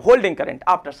latching and holding current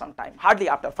after some time, hardly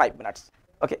after 5 minutes.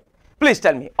 Okay, please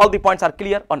tell me all the points are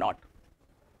clear or not.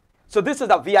 So this is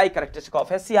the VI characteristic of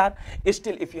SCR.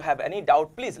 Still, if you have any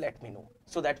doubt, please let me know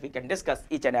so that we can discuss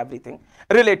each and everything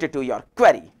related to your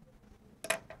query.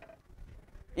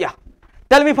 Yeah,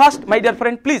 tell me fast, my dear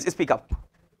friend, please speak up.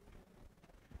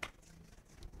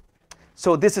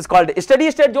 So this is called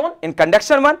steady state zone in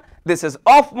conduction 1. This is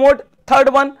off mode,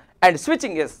 third one, and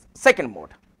switching is second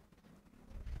mode.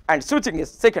 And switching is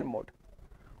second mode.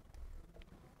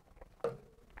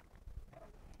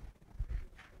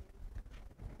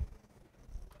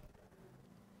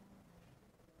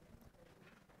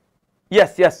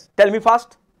 Yes, yes, tell me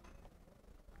fast.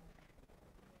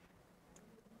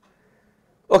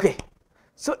 Okay,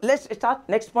 so let's start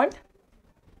next point.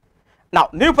 Now,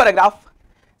 new paragraph.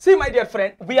 See, my dear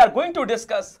friend, we are going to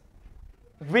discuss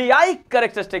VI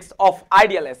characteristics of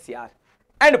ideal SCR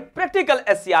and practical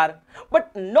SCR,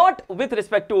 but not with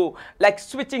respect to like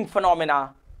switching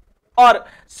phenomena or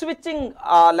switching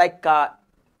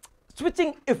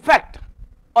switching effect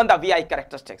on the VI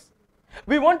characteristics.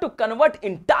 We want to convert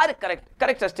entire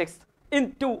characteristics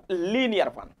into linear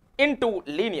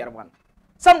one.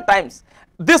 Sometimes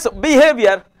this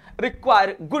behavior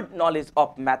requires good knowledge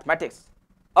of mathematics.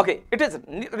 Okay, it is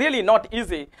really not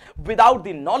easy without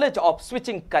the knowledge of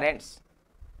switching currents.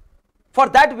 For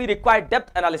that, we require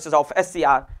depth analysis of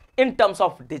SCR in terms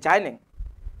of designing.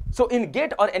 So in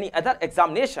GATE or any other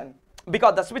examination,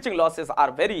 because the switching losses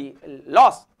are very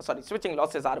less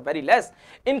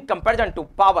in comparison to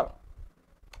power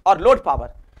or load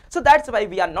power. So that's why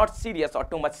we are not serious or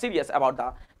too much serious about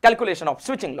the calculation of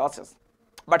switching losses.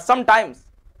 But sometimes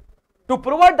to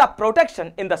provide the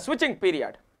protection in the switching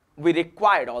period, we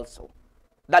required also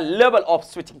the level of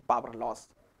switching power loss.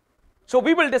 So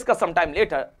we will discuss sometime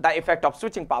later the effect of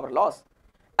switching power loss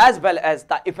as well as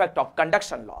the effect of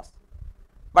conduction loss.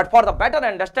 But for the better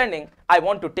understanding, I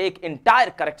want to take entire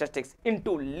characteristics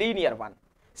into linear one,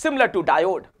 similar to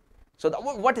diode. So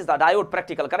what is the diode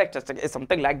practical characteristic is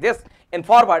something like this in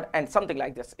forward and something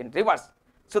like this in reverse.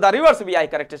 So the reverse VI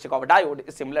characteristic of a diode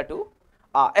is similar to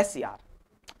SCR.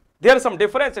 There is some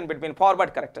difference in between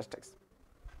forward characteristics.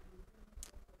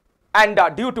 And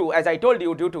due to, as I told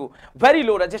you, due to very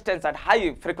low resistance at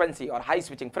high frequency or high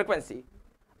switching frequency,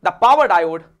 the power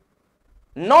diode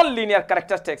non-linear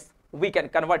characteristics we can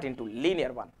convert into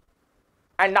linear one.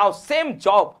 And now same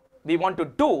job we want to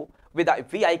do with the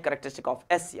VI characteristic of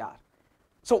SCR.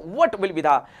 So what will be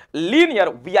the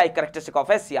linear VI characteristic of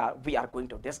SCR we are going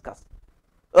to discuss.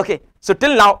 Okay, so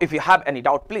till now if you have any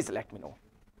doubt, please let me know.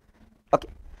 Okay,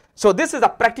 so this is a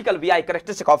practical VI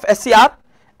characteristic of SCR.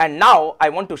 And now I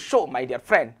want to show my dear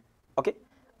friend, okay,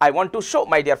 I want to show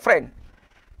my dear friend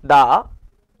the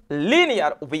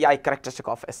linear VI characteristic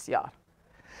of SCR.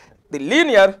 The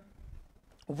linear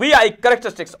VI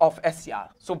characteristics of SCR.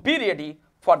 So be ready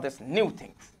for this new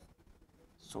thing.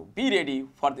 So be ready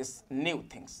for this new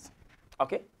things,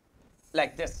 okay,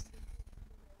 like this.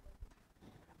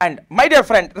 And my dear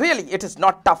friend, really it is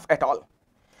not tough at all.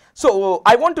 So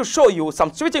I want to show you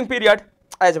some switching period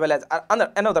as well as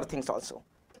another things also.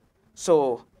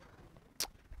 So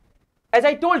as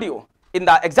I told you in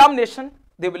the examination,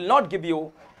 they will not give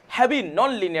you heavy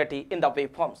non-linearity in the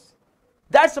waveforms.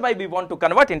 That's why we want to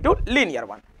convert into linear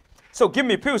one. So give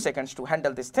me few seconds to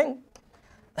handle this thing.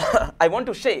 I want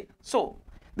to say, so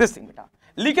this thing, beta,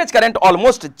 leakage current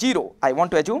almost 0. I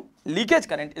want to assume leakage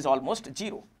current is almost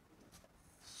 0.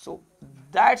 So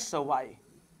that's why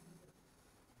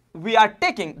we are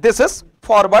taking, this is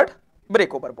forward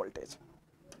breakover voltage.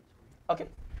 Okay.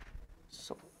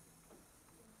 So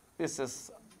this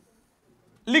is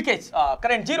leakage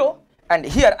current 0, and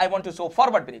here I want to show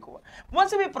forward breakover.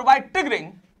 Once we provide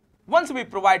triggering,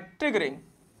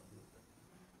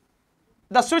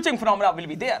 the switching phenomena will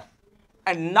be there,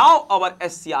 and now our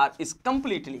SCR is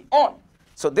completely on.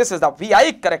 So this is the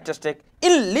VI characteristic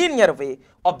in linear way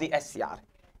of the SCR,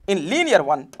 in linear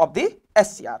one of the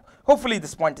SCR. Hopefully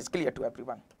this point is clear to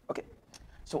everyone. Okay,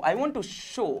 so I want to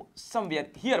show somewhere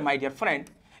here, my dear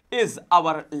friend, is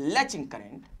our latching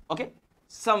current. Okay,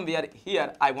 somewhere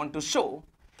here I want to show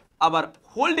our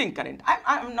holding current.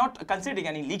 I am not considering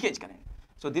any leakage current.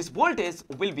 So this voltage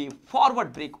will be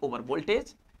forward breakover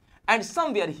voltage, and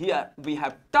somewhere here we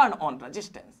have turn on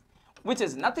resistance, which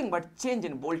is nothing but change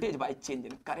in voltage by change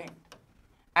in current,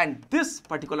 and this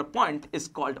particular point is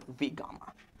called V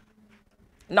gamma.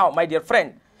 Now my dear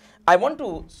friend, I want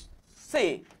to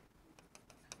say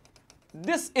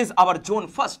this is our zone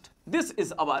first, this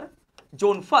is our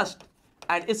zone first,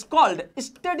 and it's called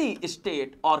steady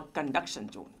state or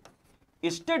conduction zone.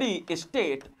 Steady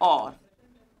state or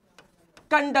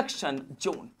conduction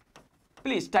zone.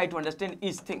 Please try to understand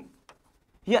each thing.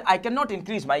 Here I cannot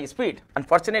increase my speed,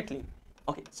 unfortunately.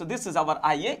 Okay, so this is our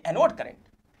IA anode current.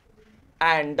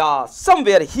 And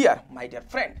somewhere here, my dear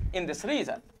friend, in this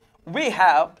region, we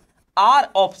have R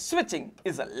of switching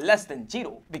is less than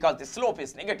 0 because the slope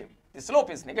is negative. The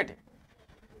slope is negative.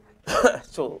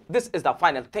 So this is the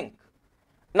final thing.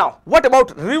 Now, what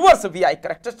about reverse VI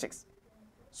characteristics?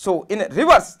 So in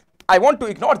reverse, I want to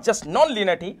ignore just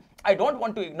non-linearity. I don't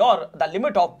want to ignore the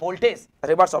limit of voltage,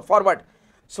 reverse or forward.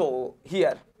 So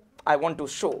here, I want to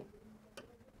show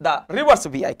the reverse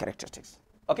VI characteristics.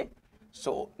 Okay.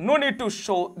 So no need to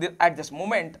show at this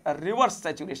moment a reverse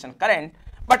saturation current,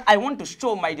 but I want to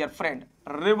show, my dear friend,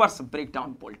 reverse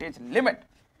breakdown voltage limit.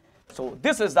 So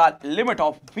this is the limit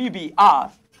of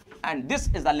VBR and this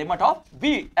is the limit of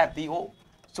VFBO.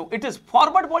 So it is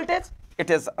forward voltage, it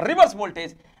is reverse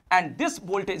voltage, and this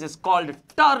voltage is called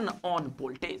turn on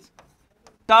voltage.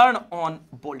 Turn on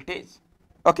voltage.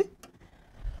 Okay.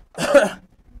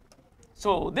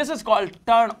 So this is called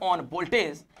turn on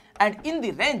voltage, and in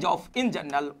the range of, in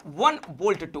general, 1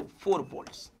 volt to 4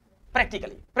 volts.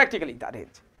 Practically the range.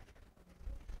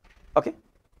 Okay.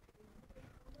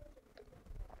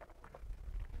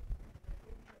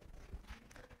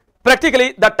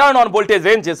 Practically the turn on voltage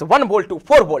range is 1 volt to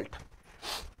 4 volt.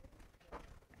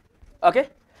 Okay.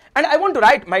 And I want to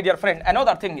write, my dear friend,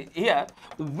 another thing here.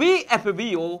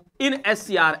 VFBO in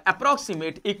SCR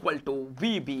approximate equal to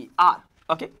VBR.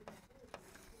 Okay.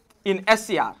 In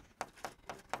SCR.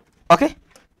 Okay.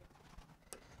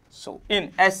 So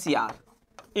in SCR,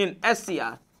 in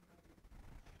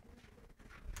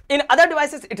other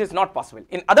devices it is not possible.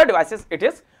 In other devices it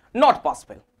is not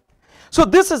possible. So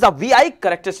this is the VI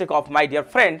characteristic of, my dear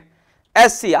friend,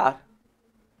 SCR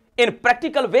in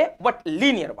practical way but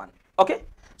linear one. Okay.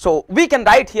 So we can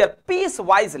write here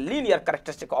piecewise linear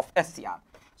characteristic of SCR.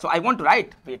 So I want to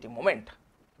write, wait a moment.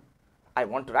 I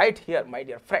want to write here, my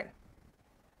dear friend,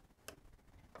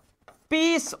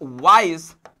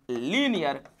 piecewise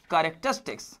linear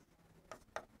characteristics.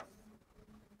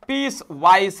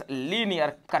 Piecewise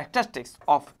linear characteristics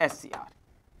of SCR.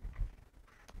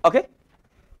 Okay.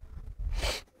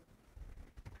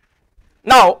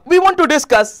 Now we want to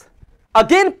discuss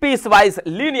again piecewise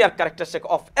linear characteristic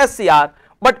of SCR,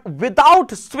 but without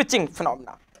switching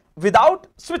phenomena. Without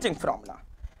switching phenomena.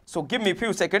 So give me a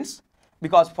few seconds,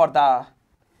 because for the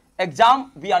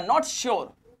exam we are not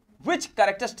sure which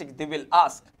characteristic they will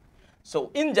ask.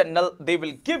 So in general they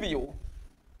will give you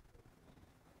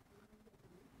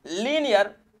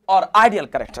linear or ideal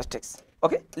characteristics.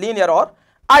 Okay, linear or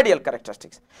ideal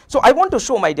characteristics. So I want to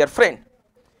show, my dear friend,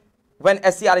 when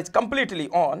SCR is completely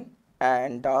on,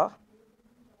 and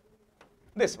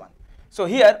this one. So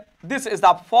here this is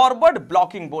the forward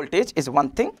blocking voltage is one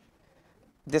thing.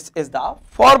 This is the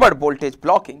forward voltage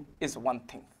blocking is one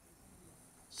thing.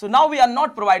 So now we are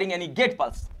not providing any gate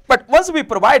pulse. But once we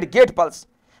provide gate pulse,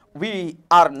 we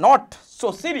are not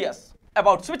so serious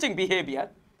about switching behavior.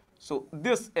 So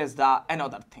this is the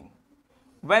another thing.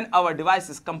 When our device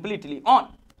is completely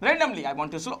on, randomly I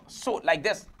want to show like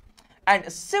this. And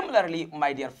similarly,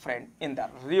 my dear friend, in the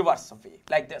reverse way,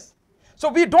 like this. So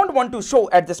we don't want to show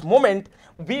at this moment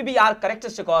VBR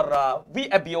characteristic or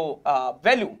VFBO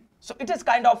value. So it is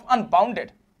kind of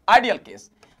unbounded, ideal case.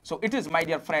 So it is, my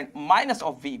dear friend, minus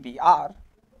of VBR.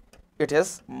 It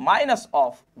is minus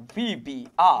of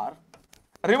VBR,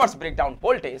 reverse breakdown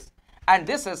voltage, and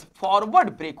this is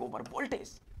forward breakover voltage.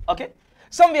 Okay.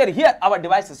 Somewhere here our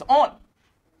device is on.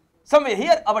 Somewhere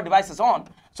here our device is on.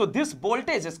 So this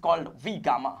voltage is called V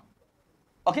gamma.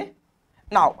 Okay.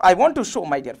 Now I want to show,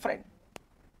 my dear friend,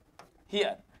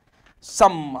 here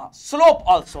some slope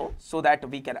also, so that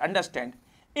we can understand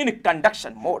in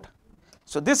conduction mode.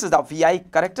 So this is the VI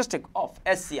characteristic of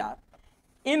SCR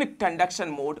in conduction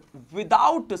mode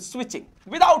without switching.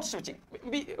 Without switching.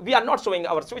 We are not showing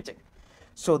our switching.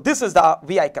 So this is the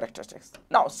VI characteristics.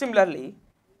 Now similarly,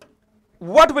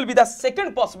 what will be the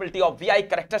second possibility of VI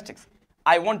characteristics?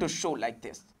 I want to show like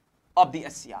this of the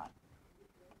SCR.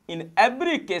 In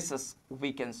every cases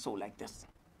we can show like this.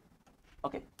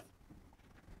 Okay.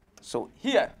 So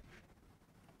here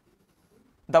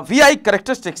the VI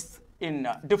characteristics in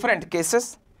different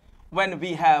cases, when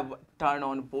we have turn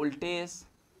on voltage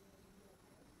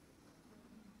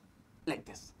like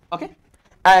this. Okay.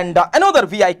 And another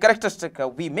VI characteristic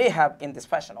we may have in this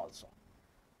fashion also.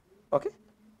 Okay.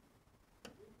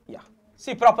 Yeah.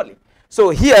 See properly. So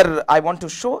here I want to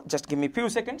show, just give me a few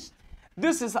seconds.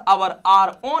 This is our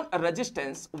R on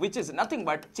resistance, which is nothing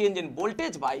but change in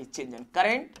voltage by change in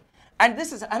current. And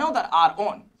this is another R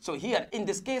on. So here in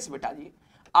this case, beta ji,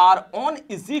 R on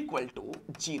is equal to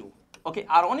 0. Okay,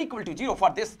 R on equal to 0 for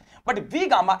this, but V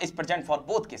gamma is present for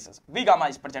both cases. V gamma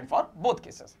is present for both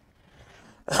cases.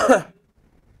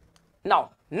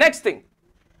 Now, next thing,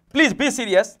 please be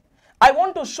serious. I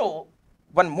want to show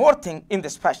one more thing in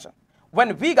this fashion.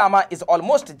 When V gamma is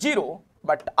almost 0,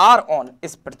 but R on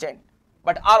is present.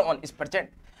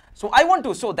 So I want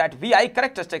to show that VI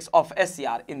characteristics of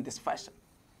SCR in this fashion.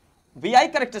 VI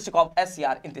characteristic of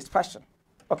SCR in this fashion.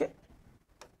 Okay.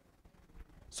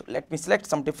 So let me select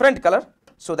some different color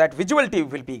so that visuality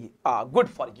will be good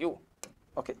for you.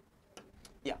 Okay.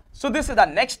 Yeah. So this is the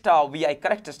next VI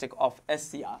characteristic of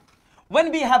SCR.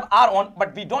 When we have R on,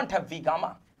 but we don't have V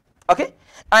gamma. Okay.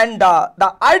 And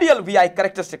the ideal VI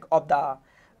characteristic of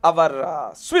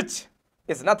our switch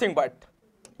is nothing but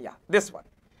this one.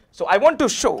 So I want to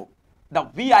show the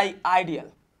VI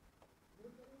ideal.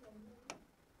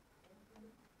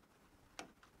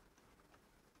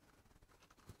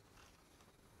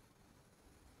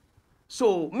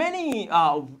 So many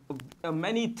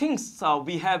things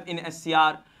we have in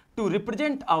SCR to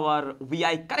represent our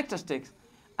VI characteristics,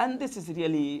 and this is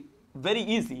really very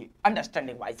easy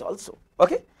understanding wise also.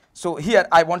 Okay. So here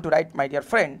I want to write, my dear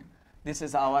friend, this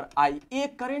is our IA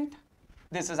current.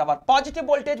 This is our positive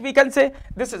voltage, we can say.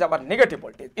 This is our negative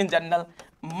voltage. In general,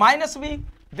 minus V.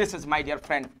 This is, my dear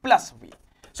friend, plus V.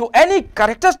 So any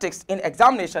characteristics in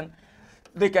examination,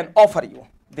 they can offer you.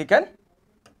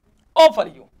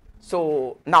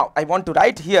 So now I want to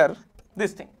write here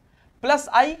this thing, plus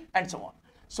I and so on.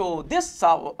 So this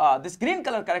this green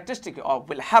color characteristic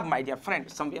will have, my dear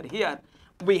friend, somewhere here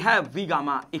we have V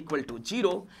gamma equal to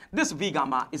 0. This V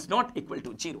gamma is not equal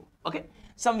to 0. Okay.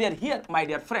 Somewhere here, my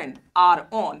dear friend, R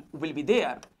on will be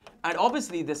there, and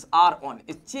obviously this R on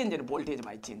is change in voltage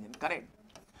by change in current.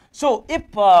 So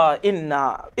if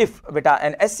beta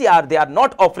and SCR, they are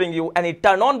not offering you any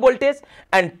turn on voltage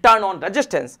and turn on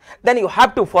resistance, then you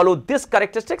have to follow this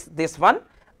characteristics, this one,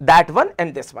 that one,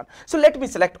 and this one. So let me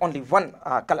select only one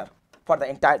color for the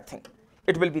entire thing.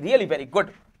 It will be really very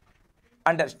good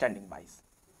understanding wise.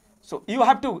 So you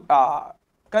have to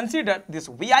consider this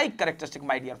VI characteristic,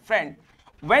 my dear friend,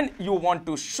 when you want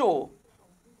to show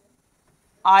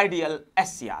ideal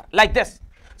SCR like this.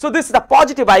 So this is the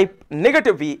positive I,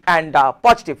 negative V, and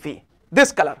positive V,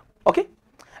 this color. Okay.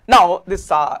 Now this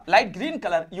light green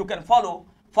color you can follow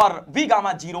for V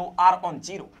gamma 0, R on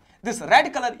 0. This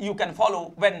red color you can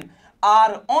follow when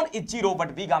R on is 0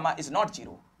 but V gamma is not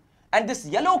 0. And this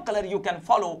yellow color you can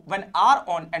follow when R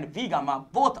on and V gamma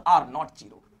both are not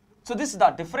 0. So this is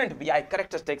the different VI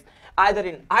characteristics either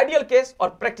in ideal case or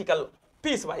practical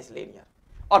piecewise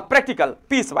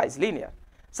linear.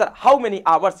 Sir, how many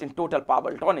hours in total power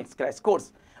electronics crash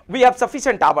course? We have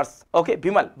sufficient hours. Okay,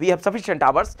 Bimal, we have sufficient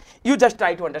hours. You just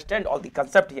try to understand all the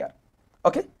concept here.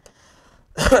 Okay.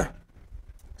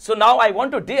 So now I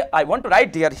want to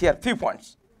write here few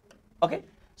points. Okay.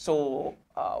 So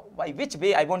by which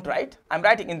way I want to write? I'm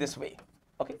writing in this way.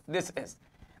 Okay. This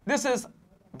is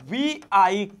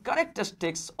VI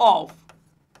characteristics of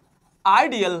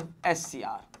ideal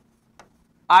SCR.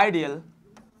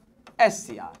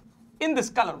 In this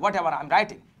color, whatever I'm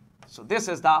writing. So this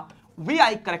is the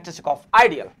VI characteristic of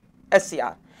ideal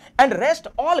SCR. And rest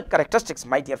all characteristics,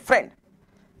 my dear friend,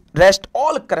 rest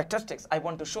all characteristics I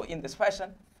want to show in this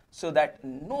fashion so that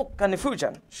no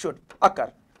confusion should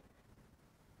occur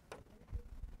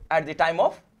at the time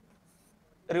of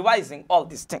revising all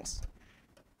these things.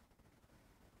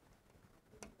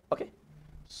 Okay.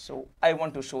 So I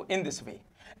want to show in this way.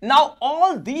 Now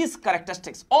all these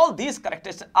characteristics are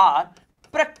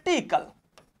practical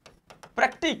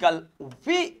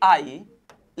VI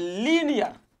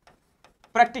linear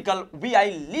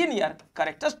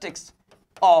characteristics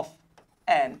of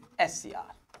an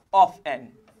SCR.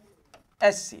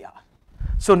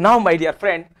 So now, my dear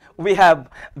friend, we have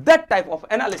that type of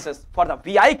analysis for the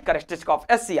VI characteristic of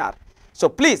SCR. So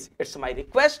please, it's my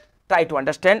request, try to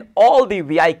understand all the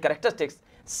VI characteristics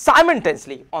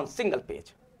simultaneously on single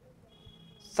page.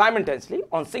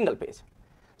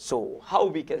 So how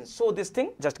we can show this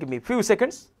thing? Just give me a few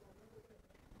seconds.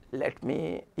 Let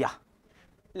me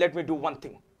do one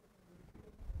thing.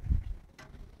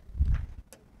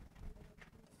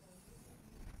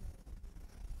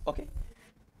 Okay.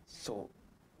 So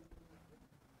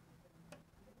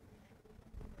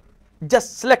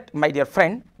just select, my dear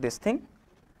friend, this thing,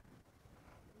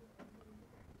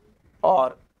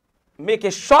 or make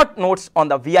a short notes on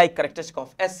the VI characteristic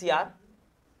of SCR.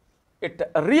 It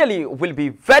really will be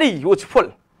very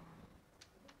useful.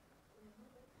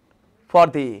 for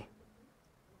the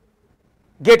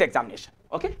gate examination.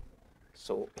 Okay.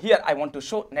 So here I want to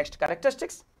show next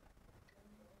characteristics.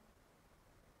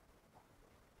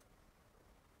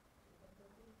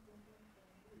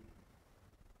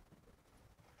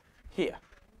 Here.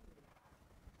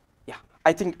 Yeah,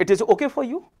 I think it is okay for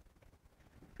you.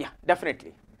 Yeah,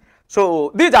 definitely.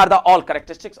 So these are the all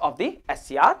characteristics of the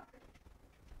SCR.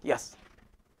 Yes.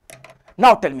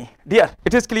 Now tell me, dear,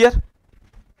 it is clear?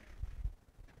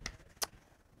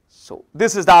 So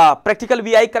this is the practical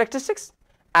VI characteristics,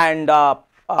 and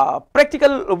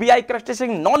practical VI characteristic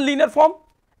non-linear form,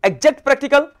 exact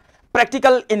practical,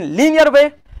 practical in linear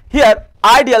way, here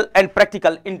ideal and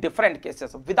practical in different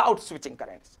cases without switching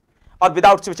currents or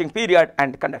without switching period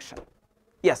and conduction.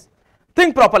 Yes,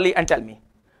 think properly and tell me,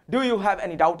 do you have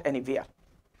any doubt anywhere?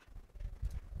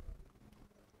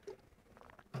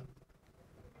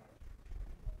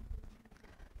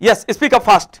 Yes, speak up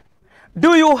fast.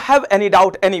 Do you have any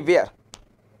doubt anywhere?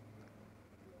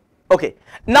 Okay,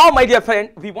 now my dear friend,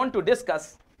 we want to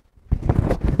discuss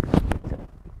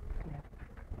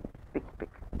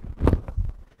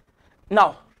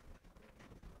now,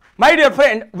 my dear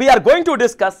friend, we are going to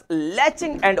discuss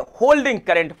latching and holding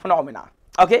current phenomena.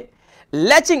 Okay,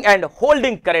 latching and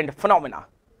holding current phenomena.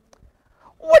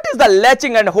 What is the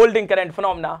latching and holding current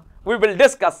phenomena? We will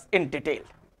discuss in detail.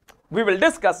 We will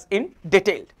discuss in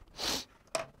detail.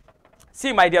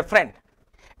 See, my dear friend,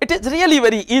 it is really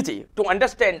very easy to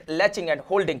understand latching and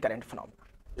holding current phenomena.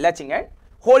 Latching and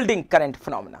holding current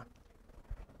phenomena.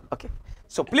 Okay,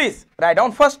 so please write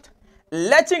down first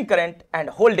latching current and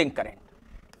holding current.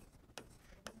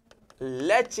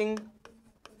 Latching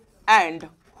and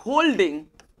holding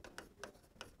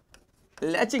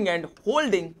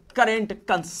current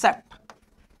concept.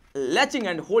 Latching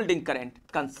and holding current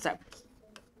concept.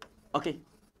 Okay.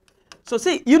 So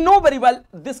see, you know very well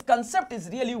this concept is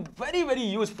really very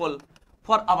useful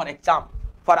for our exam.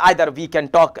 For either we can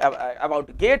talk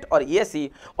about GATE or ESE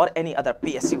or any other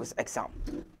PSU's exam.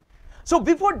 So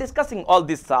before discussing all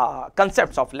these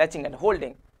concepts of latching and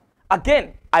holding,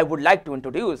 again I would like to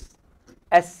introduce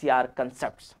SCR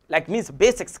concepts, like means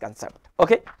basics concept.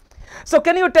 Okay. So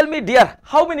can you tell me, dear,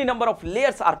 how many number of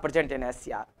layers are present in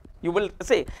SCR? You will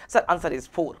say, sir, answer is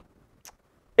 4.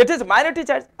 It is minority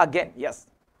charge? Again, yes.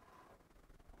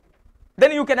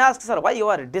 Then you can ask, sir, why you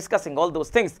are discussing all those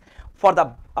things for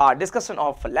the discussion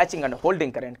of latching and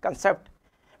holding current concept?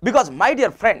 Because my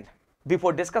dear friend,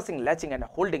 before discussing latching and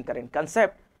holding current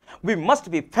concept, we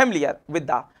must be familiar with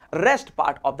the rest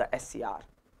part of the SCR.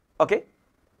 Okay.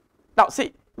 Now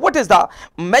see, what is the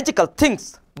magical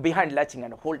things behind latching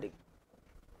and holding?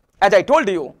 As I told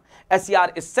you,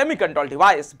 SCR is semi-control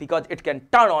device because it can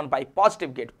turn on by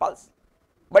positive gate pulse,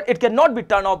 but it cannot be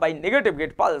turned off by negative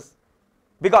gate pulse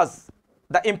because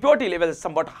the impurity level is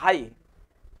somewhat high.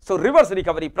 So reverse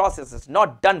recovery process is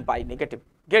not done by negative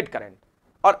gate current,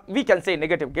 or we can say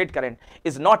negative gate current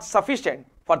is not sufficient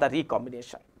for the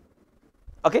recombination.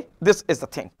 Okay, this is the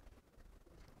thing.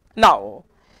 Now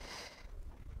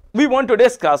we want to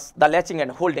discuss the latching and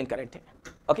holding current.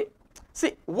 Okay,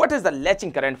 see, what is the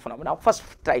latching current phenomena? First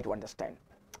try to understand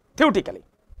theoretically.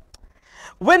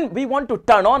 When we want to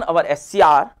turn on our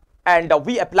SCR and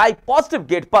we apply positive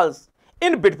gate pulse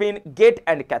in between gate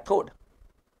and cathode.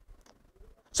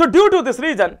 So due to this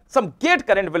reason, some gate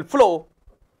current will flow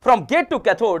from gate to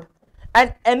cathode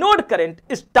and anode current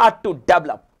start to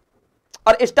develop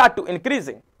or start to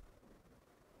increasing.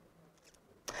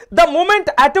 The moment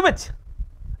at which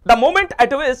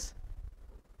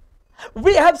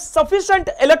we have sufficient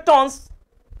electrons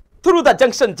through the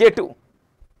junction J2.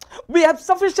 We have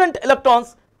sufficient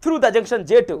electrons through the junction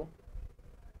J2.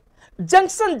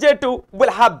 Junction J2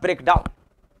 will have breakdown.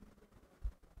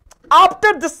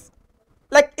 After this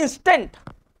instant,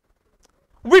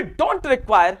 we don't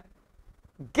require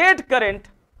gate current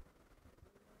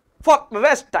for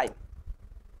rest time.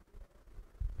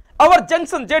 Our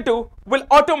junction J2 will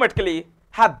automatically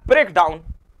have breakdown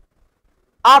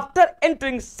after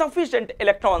entering sufficient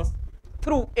electrons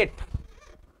through it.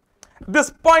 This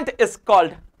point is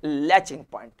called latching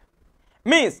point.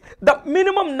 Means the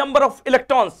minimum number of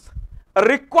electrons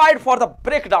required for the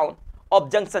breakdown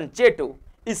of junction J2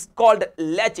 is called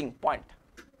latching point.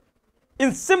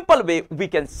 In simple way, we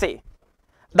can say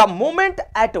the moment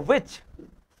at which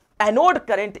anode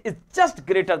current is just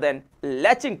greater than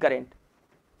latching current,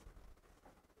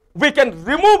 we can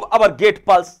remove our gate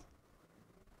pulse,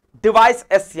 device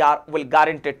SCR will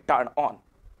guarantee turn on.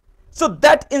 So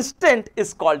that instant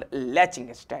is called latching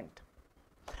instant.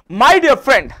 My dear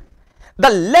friend, the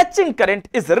latching current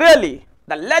is really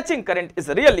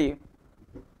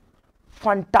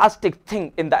fantastic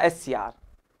thing in the SCR.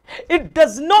 It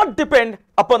does not depend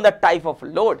upon the type of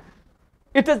load.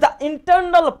 It is the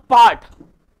internal part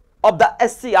of the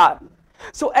SCR.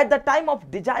 So at the time of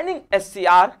designing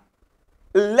SCR,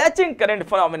 latching current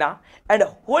phenomena and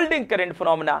holding current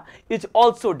phenomena is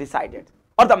also decided,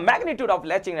 or the magnitude of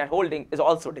latching and holding is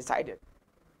also decided.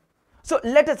 So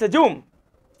let us assume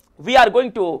we are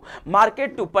going to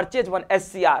market to purchase one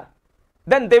SCR.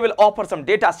 Then they will offer some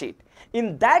data sheet.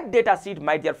 In that data sheet,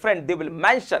 my dear friend, they will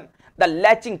mention the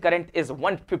latching current is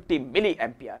 150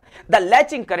 milliampere. The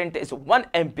latching current is 1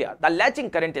 ampere. The latching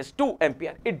current is 2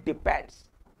 ampere. It depends.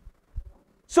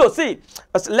 So see,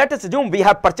 let us assume we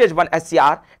have purchased one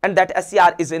SCR and that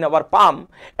SCR is in our palm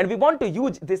and we want to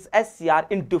use this SCR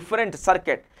in different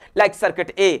circuit, like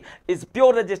circuit A is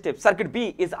pure resistive, circuit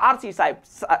B is RC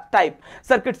type,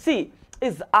 circuit C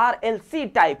is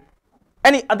RLC type,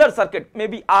 any other circuit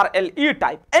maybe RLE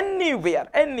type, anywhere.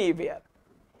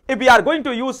 If we are going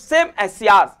to use same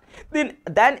SCRs,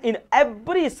 then in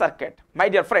every circuit, my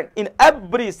dear friend, in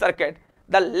every circuit,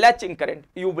 the latching current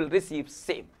you will receive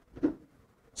same.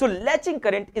 So latching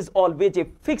current is always a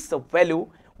fixed value,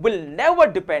 will never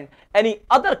depend any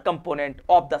other component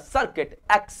of the circuit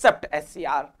except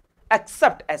SCR,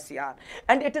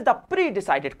 and it is the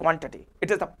pre-decided quantity.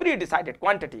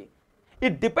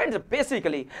 It depends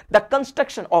basically the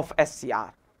construction of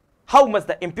SCR, how much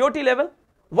the impurity level,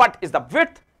 what is the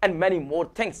width, and many more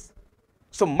things.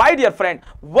 So my dear friend,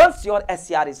 once your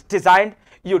SCR is designed,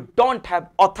 you don't have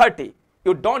authority,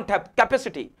 you don't have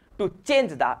capacity to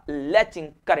change the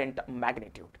latching current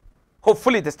magnitude.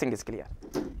 Hopefully this thing is clear.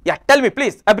 Yeah, tell me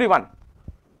please, everyone.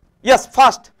 Yes,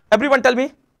 fast. Everyone tell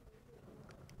me.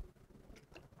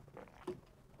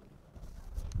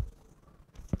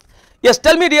 Yes,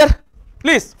 tell me dear.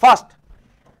 Please, fast.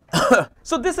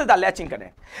 So this is the latching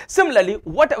current. Similarly,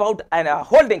 what about a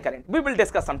holding current? We will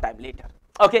discuss sometime later.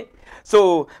 Okay.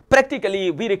 So practically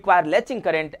we require latching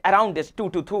current around this 2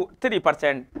 to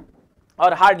 3%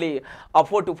 or hardly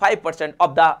 4 to 5%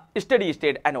 of the steady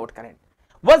state anode current.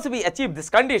 Once we achieve this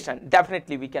condition,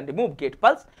 definitely we can remove gate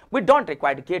pulse. We don't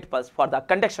require gate pulse for the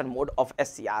conduction mode of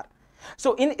SCR.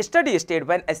 So in steady state,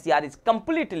 when SCR is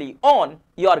completely on,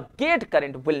 your gate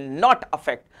current will not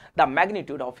affect the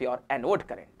magnitude of your anode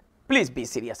current. Please be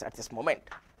serious at this moment.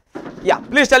 Yeah,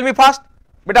 please tell me fast.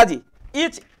 Betaji,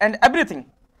 each and everything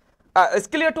is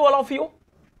clear to all of you.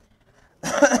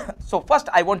 So first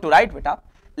I want to write beta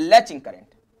latching current.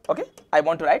 Okay, I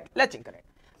want to write latching current.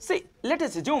 See, let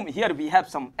us assume here we have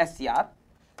some SCR.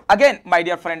 Again, my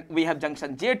dear friend, we have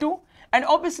junction J2, and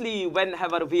obviously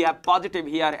whenever we have positive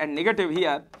here and negative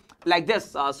here like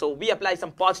this, so we apply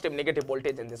some positive negative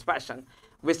voltage in this fashion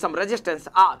with some resistance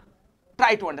R.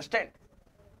 Try to understand.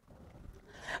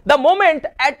 The moment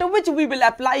at which we will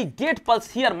apply gate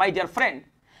pulse here, my dear friend,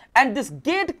 and this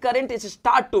gate current is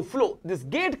start to flow.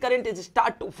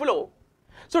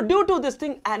 So due to this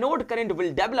thing, anode current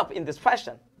will develop in this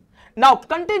fashion. Now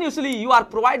continuously you are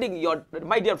providing your,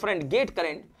 my dear friend, gate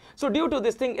current. So due to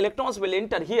this thing, electrons will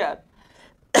enter here.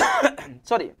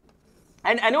 Sorry,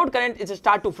 and anode current is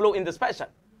start to flow in this fashion.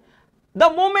 The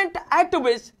moment at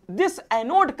which this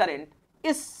anode current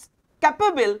is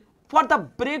capable for the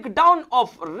breakdown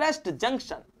of rest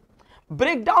junction,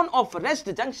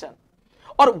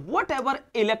 or whatever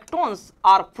electrons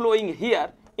are flowing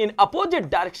here in opposite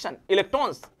direction,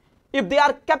 electrons, if they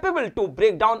are capable to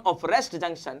break down of rest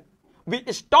junction, we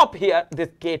stop here this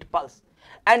gate pulse,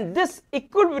 and this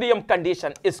equilibrium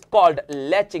condition is called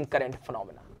latching current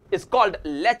phenomena.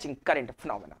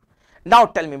 Now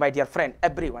tell me, my dear friend,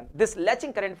 everyone, this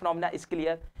latching current phenomena is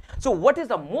clear. So what is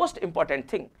the most important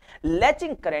thing?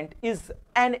 Latching current is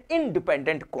an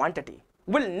independent quantity,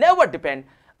 will never depend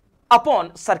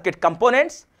upon circuit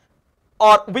components,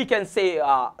 or we can say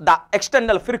the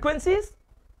external frequencies,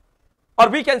 or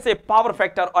we can say power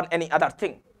factor or any other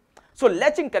thing. So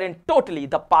latching current totally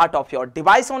the part of your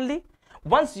device only.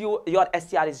 Once your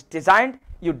SCR is designed,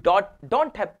 you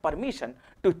don't have permission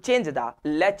to change the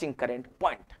latching current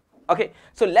point. Okay,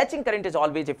 so latching current is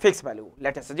always a fixed value.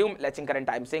 Let us assume latching current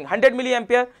I am saying 100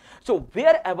 milliampere. So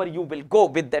wherever you will go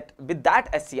with that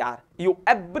SCR,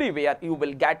 everywhere you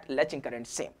will get latching current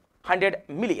same 100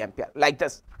 milliampere like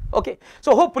this. Okay,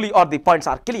 so hopefully all the points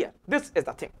are clear. This is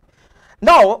the thing.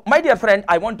 Now, my dear friend,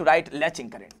 I want to write latching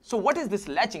current. So what is this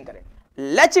latching current?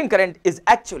 Latching current is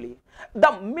actually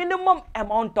the minimum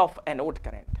amount of anode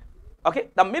current.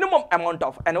 Okay, the minimum amount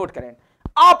of anode current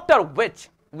after which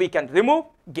we can remove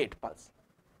gate pulse.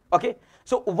 Okay,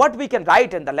 so what we can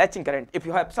write in the latching current, if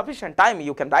you have sufficient time,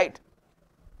 you can write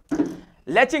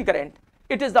latching current.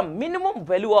 It is the minimum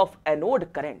value of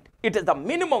anode current.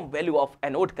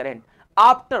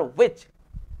 After which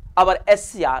our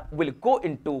SCR will go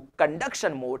into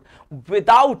conduction mode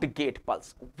without gate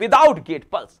pulse, without gate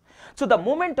pulse. So the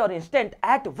moment or instant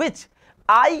at which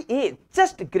IA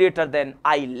just greater than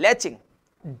I latching,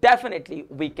 definitely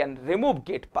we can remove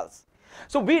gate pulse.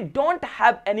 So we don't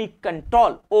have any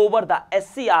control over the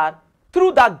SCR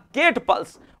through the gate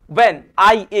pulse when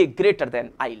IA greater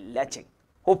than I latching.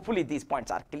 Hopefully these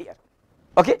points are clear.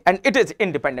 Okay, and it is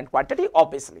independent quantity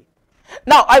obviously.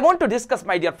 Now I want to discuss,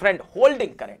 my dear friend,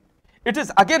 holding current. It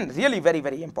is again really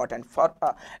very important for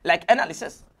like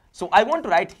analysis. So I want to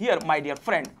write here, my dear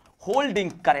friend,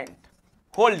 holding current.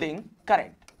 Holding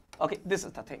current. Okay, this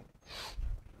is the thing.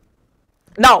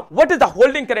 Now what is the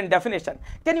holding current definition?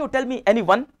 Can you tell me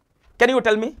anyone? Can you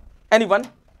tell me anyone?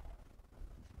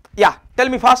 Yeah, tell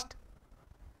me fast.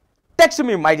 Text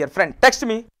me, my dear friend, text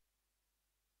me.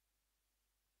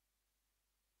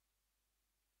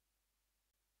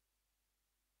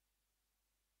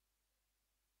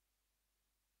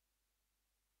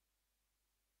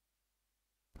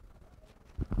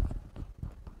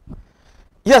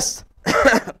 Yes.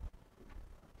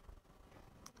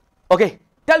 Okay,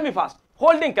 tell me fast.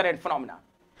 Holding current phenomena.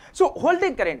 So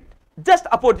holding current just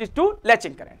opposite to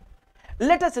latching current.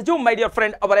 Let us assume, my dear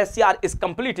friend, our SCR is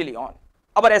completely on.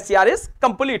 Our SCR is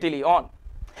completely on.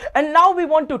 And now we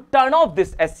want to turn off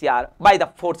this SCR by the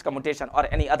force commutation or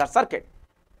any other circuit.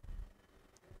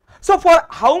 So for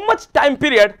how much time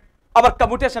period our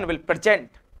commutation will present,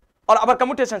 or our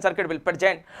commutation circuit will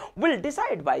present, will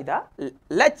decide by the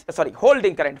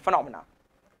holding current phenomena.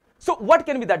 So what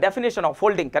can be the definition of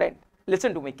holding current?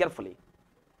 Listen to me carefully.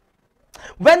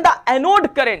 When the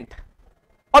anode current,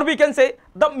 or we can say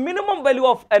the minimum value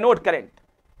of anode current,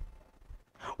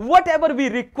 whatever we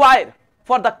require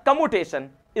for the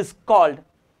commutation is called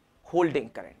holding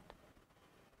current.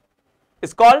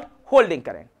 Is called holding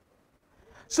current.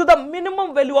 So the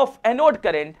minimum value of anode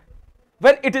current,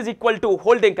 when it is equal to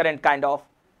holding current kind of,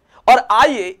 or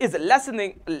IA is less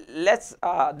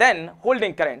than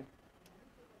holding current,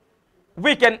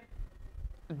 we can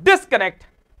disconnect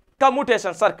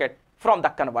commutation circuit from the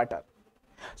converter.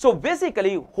 So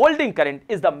basically holding current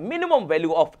is the minimum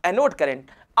value of anode current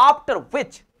after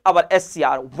which our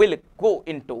SCR will go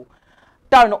into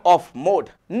turn off mode,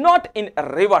 not in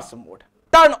reverse mode.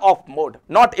 Turn off mode,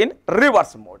 not in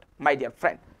reverse mode, my dear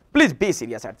friend. Please be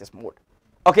serious at this mode.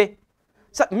 Okay.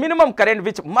 So minimum current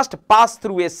which must pass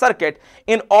through a circuit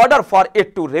in order for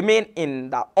it to remain in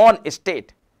the on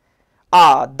state.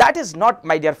 That is not,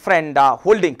 my dear friend,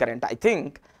 holding current, I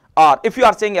think. Or if you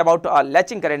are saying about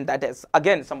latching current, that is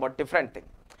again somewhat different thing.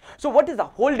 So what is the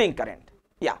holding current?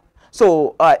 Yeah.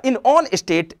 So in on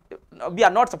state, we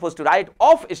are not supposed to write.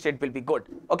 Off state will be good.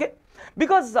 Okay.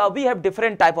 Because we have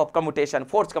different type of commutation,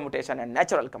 forced commutation and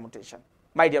natural commutation,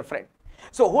 my dear friend.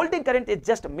 So holding current is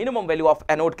just minimum value of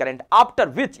anode current after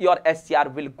which your SCR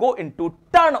will go into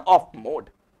turn off mode.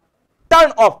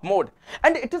 Turn off mode.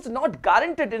 And it is not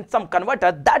guaranteed in some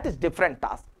converter, that is different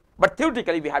task. But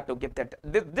theoretically we have to give that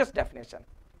this definition.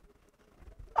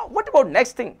 Now what about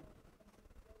next thing?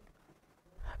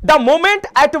 The moment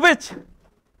at which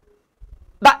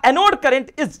the anode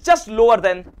current is just lower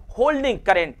than holding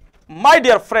current, my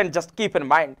dear friend, just keep in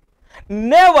mind,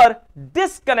 never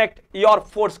disconnect your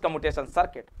force commutation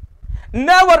circuit.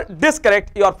 Never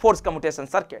disconnect your force commutation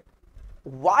circuit.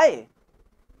 Why?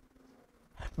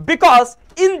 Because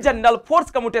in general force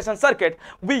commutation circuit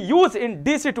we use in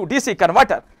DC to DC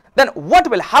converter. Then what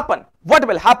will happen? What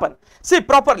will happen? See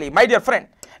properly, my dear friend.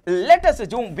 Let us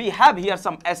assume we have here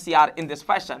some SCR in this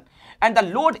fashion and the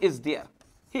load is there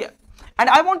here. And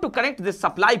I want to connect this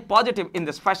supply positive in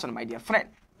this fashion, my dear friend.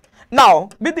 Now,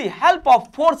 with the help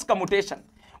of force commutation,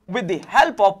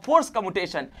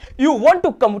 you want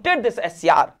to commutate this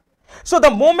SCR. So the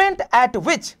moment at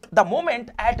which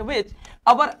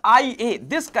our IA,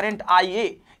 this current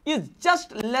IA is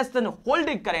just less than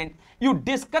holding current, you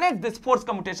disconnect this force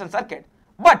commutation circuit.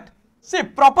 But see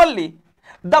properly,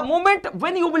 the moment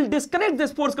when you will disconnect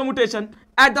this force commutation,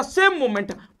 at the same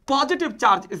moment positive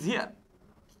charge is here,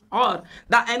 or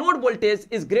the anode voltage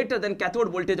is greater than cathode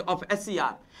voltage of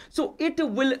SCR. So it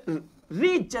will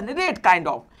regenerate kind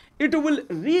of. It will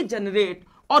regenerate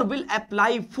or will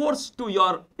apply force to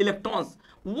your electrons,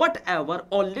 whatever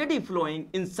already flowing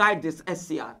inside this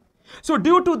SCR. So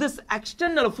due to this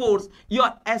external force,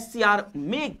 your SCR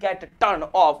may get turned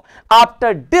off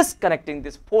after disconnecting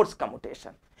this force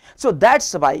commutation. So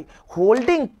that's why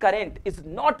holding current is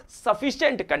not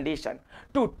sufficient condition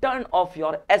to turn off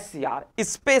your SCR,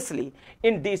 especially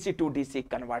in DC to DC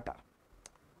converter,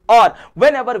 or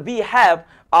whenever we have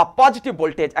a positive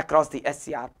voltage across the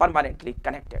SCR permanently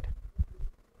connected.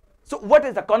 So what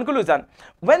is the conclusion?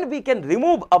 When we can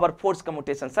remove our force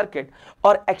commutation circuit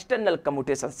or external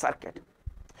commutation circuit?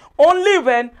 Only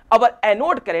when our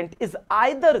anode current is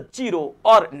either 0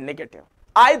 or negative.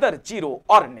 Either 0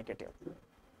 or negative.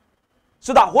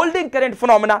 So the holding current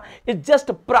phenomena is just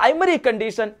a primary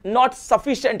condition, not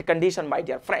sufficient condition, my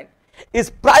dear friend. Is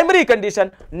primary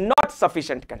condition, not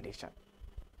sufficient condition.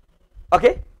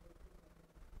 Okay?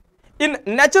 In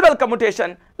natural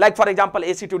commutation, like for example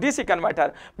AC to DC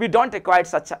converter, we don't require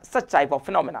such type of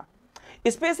phenomena.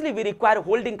 Especially we require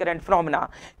holding current phenomena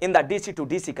in the DC to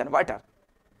DC converter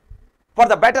for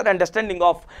the better understanding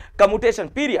of commutation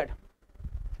period.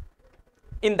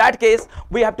 In that case,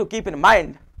 we have to keep in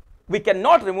mind we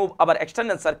cannot remove our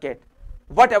external circuit,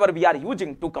 whatever we are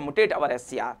using to commutate our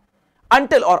SCR,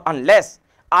 until or unless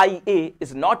IA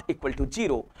is not equal to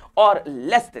 0 or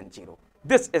less than 0.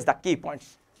 This is the key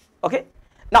points. Okay.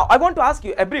 Now I want to ask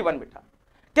you, everyone, beta,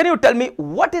 can you tell me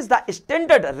what is the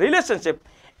standard relationship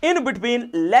in between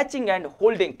latching and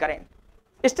holding current?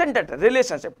 Standard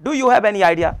relationship. Do you have any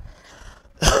idea?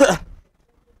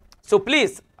 So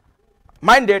please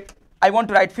mind it. I want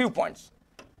to write few points.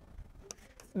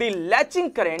 The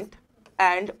latching current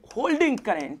and holding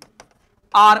current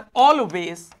are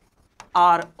always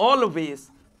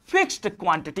fixed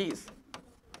quantities.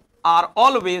 Are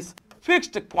always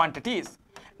fixed quantities.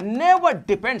 Never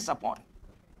depends upon.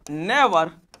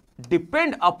 Never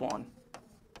depend upon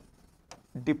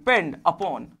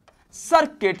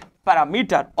circuit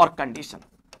parameter or condition.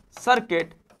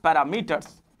 Circuit parameters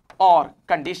or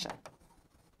condition.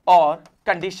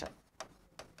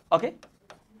 Okay.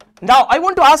 Now I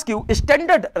want to ask you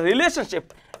standard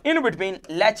relationship in between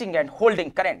latching and holding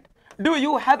current. Do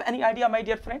you have any idea, my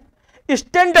dear friend?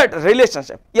 Standard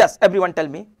relationship. Yes, everyone tell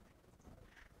me.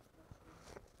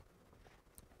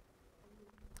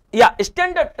 Yeah,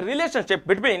 standard relationship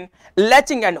between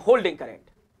latching and holding current.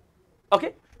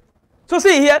 Okay. So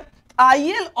see here,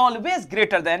 IL always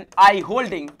greater than I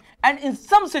holding, and in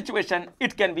some situation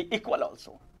it can be equal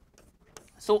also.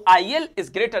 So IL is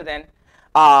greater than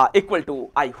equal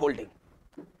to I holding.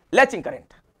 Latching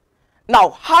current. Now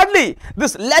hardly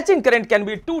this latching current can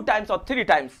be 2 times or 3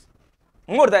 times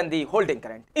more than the holding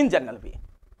current in general way.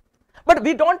 But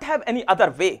we don't have any other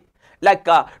way like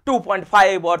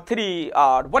 2.5 or 3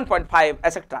 or 1.5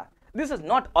 etc. This is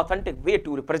not authentic way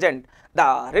to represent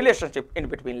the relationship in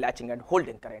between latching and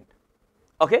holding current.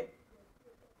 Okay.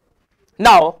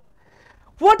 Now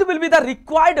what will be the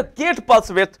required gate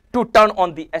pulse width to turn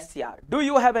on the SCR? Do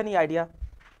you have any idea?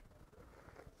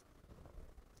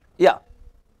 Yeah.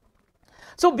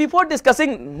 So before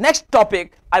discussing next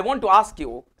topic, I want to ask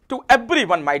you, to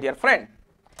everyone, my dear friend,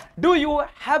 do you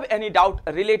have any doubt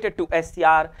related to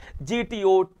SCR,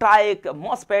 GTO, TRIC,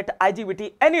 MOSFET,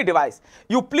 IGBT, any device?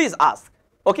 You please ask.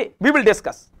 Okay, we will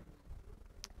discuss.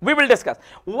 We will discuss.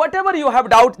 Whatever you have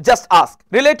doubt, just ask.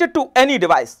 Related to any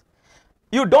device.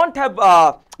 You don't have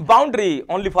boundary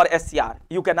only for SCR.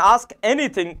 You can ask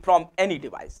anything from any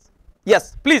device.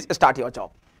 Yes, please start your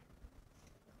job.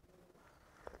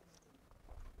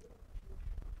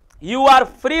 You are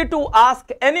free to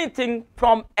ask anything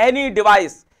from any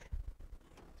device.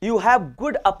 You have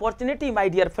good opportunity, my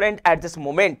dear friend, at this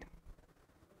moment.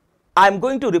 I am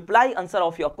going to reply answer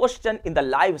of your question in the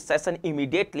live session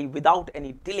immediately without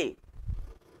any delay.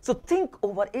 So think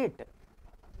over it.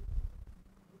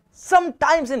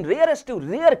 Sometimes in rarest to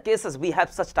rare cases we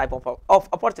have such type of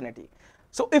opportunity.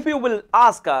 So if you will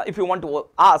ask, if you want to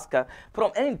ask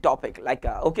from any topic like,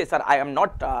 okay sir, I am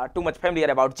not too much familiar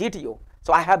about GTO,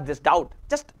 so I have this doubt,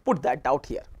 just put that doubt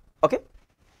here. Okay.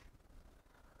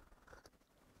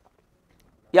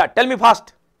 Yeah, tell me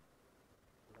fast.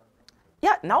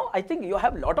 Yeah, now I think you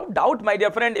have a lot of doubt, my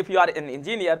dear friend, if you are an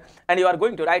engineer and you are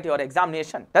going to write your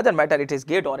examination. Doesn't matter it is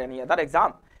GATE or any other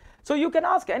exam. So you can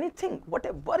ask anything,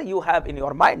 whatever you have in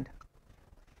your mind.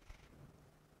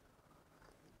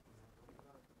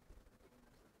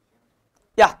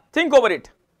 Yeah, think over it.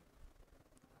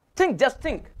 Think, just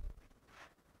think.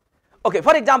 Okay,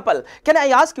 for example, can I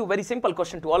ask you a very simple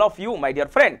question to all of you, my dear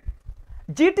friend?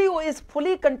 GTO is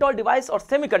fully controlled device or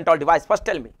semi-controlled device? First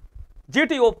tell me.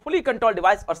 GTO fully controlled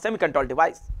device or semi-controlled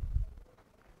device?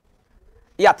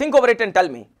 Yeah, think over it and tell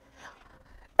me.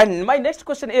 And my next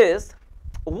question is,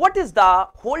 what is the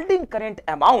holding current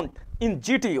amount in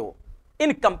GTO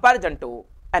in comparison to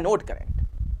anode current?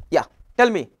 Yeah, tell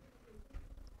me.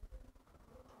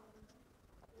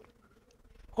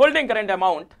 Holding current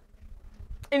amount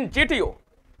in GTO.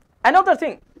 Another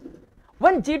thing,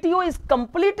 when GTO is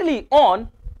completely on,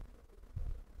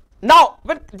 now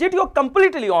when GTO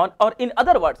completely on, or in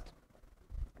other words,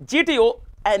 GTO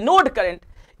anode current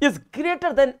is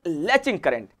greater than latching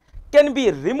current, can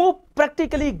be removed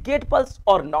practically gate pulse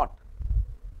or not?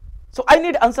 So I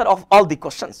need answer of all the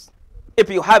questions if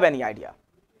you have any idea.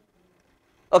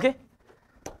 Okay.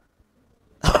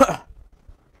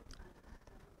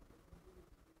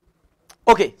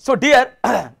 Okay, so dear,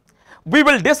 we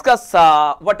will discuss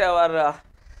whatever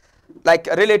like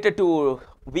related to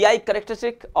VI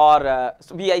characteristic or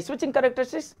VI switching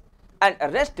characteristics and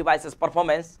rest devices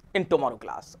performance in tomorrow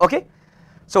class. Okay,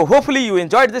 so hopefully you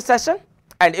enjoyed this session,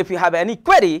 and if you have any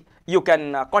query, you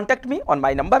can contact me on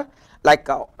my number. Like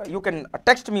you can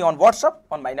text me on WhatsApp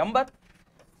on my number.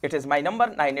 It is my number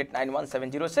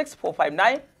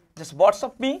 9891706459. Just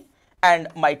WhatsApp me, and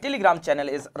my Telegram channel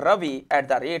is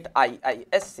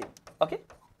Ravi@IISC. Okay.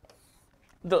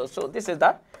 So this is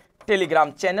the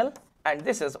Telegram channel, and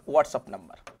this is WhatsApp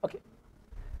number. Okay.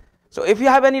 So if you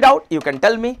have any doubt, you can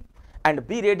tell me, and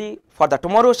be ready for the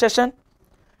tomorrow session.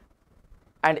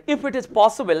 And if it is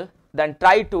possible, then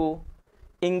try to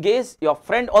engage your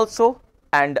friend also,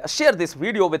 and share this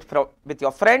video with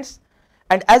your friends.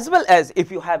 And as well as if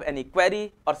you have any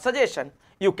query or suggestion,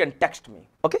 you can text me.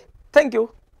 Okay. Thank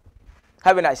you.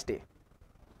 Have a nice day.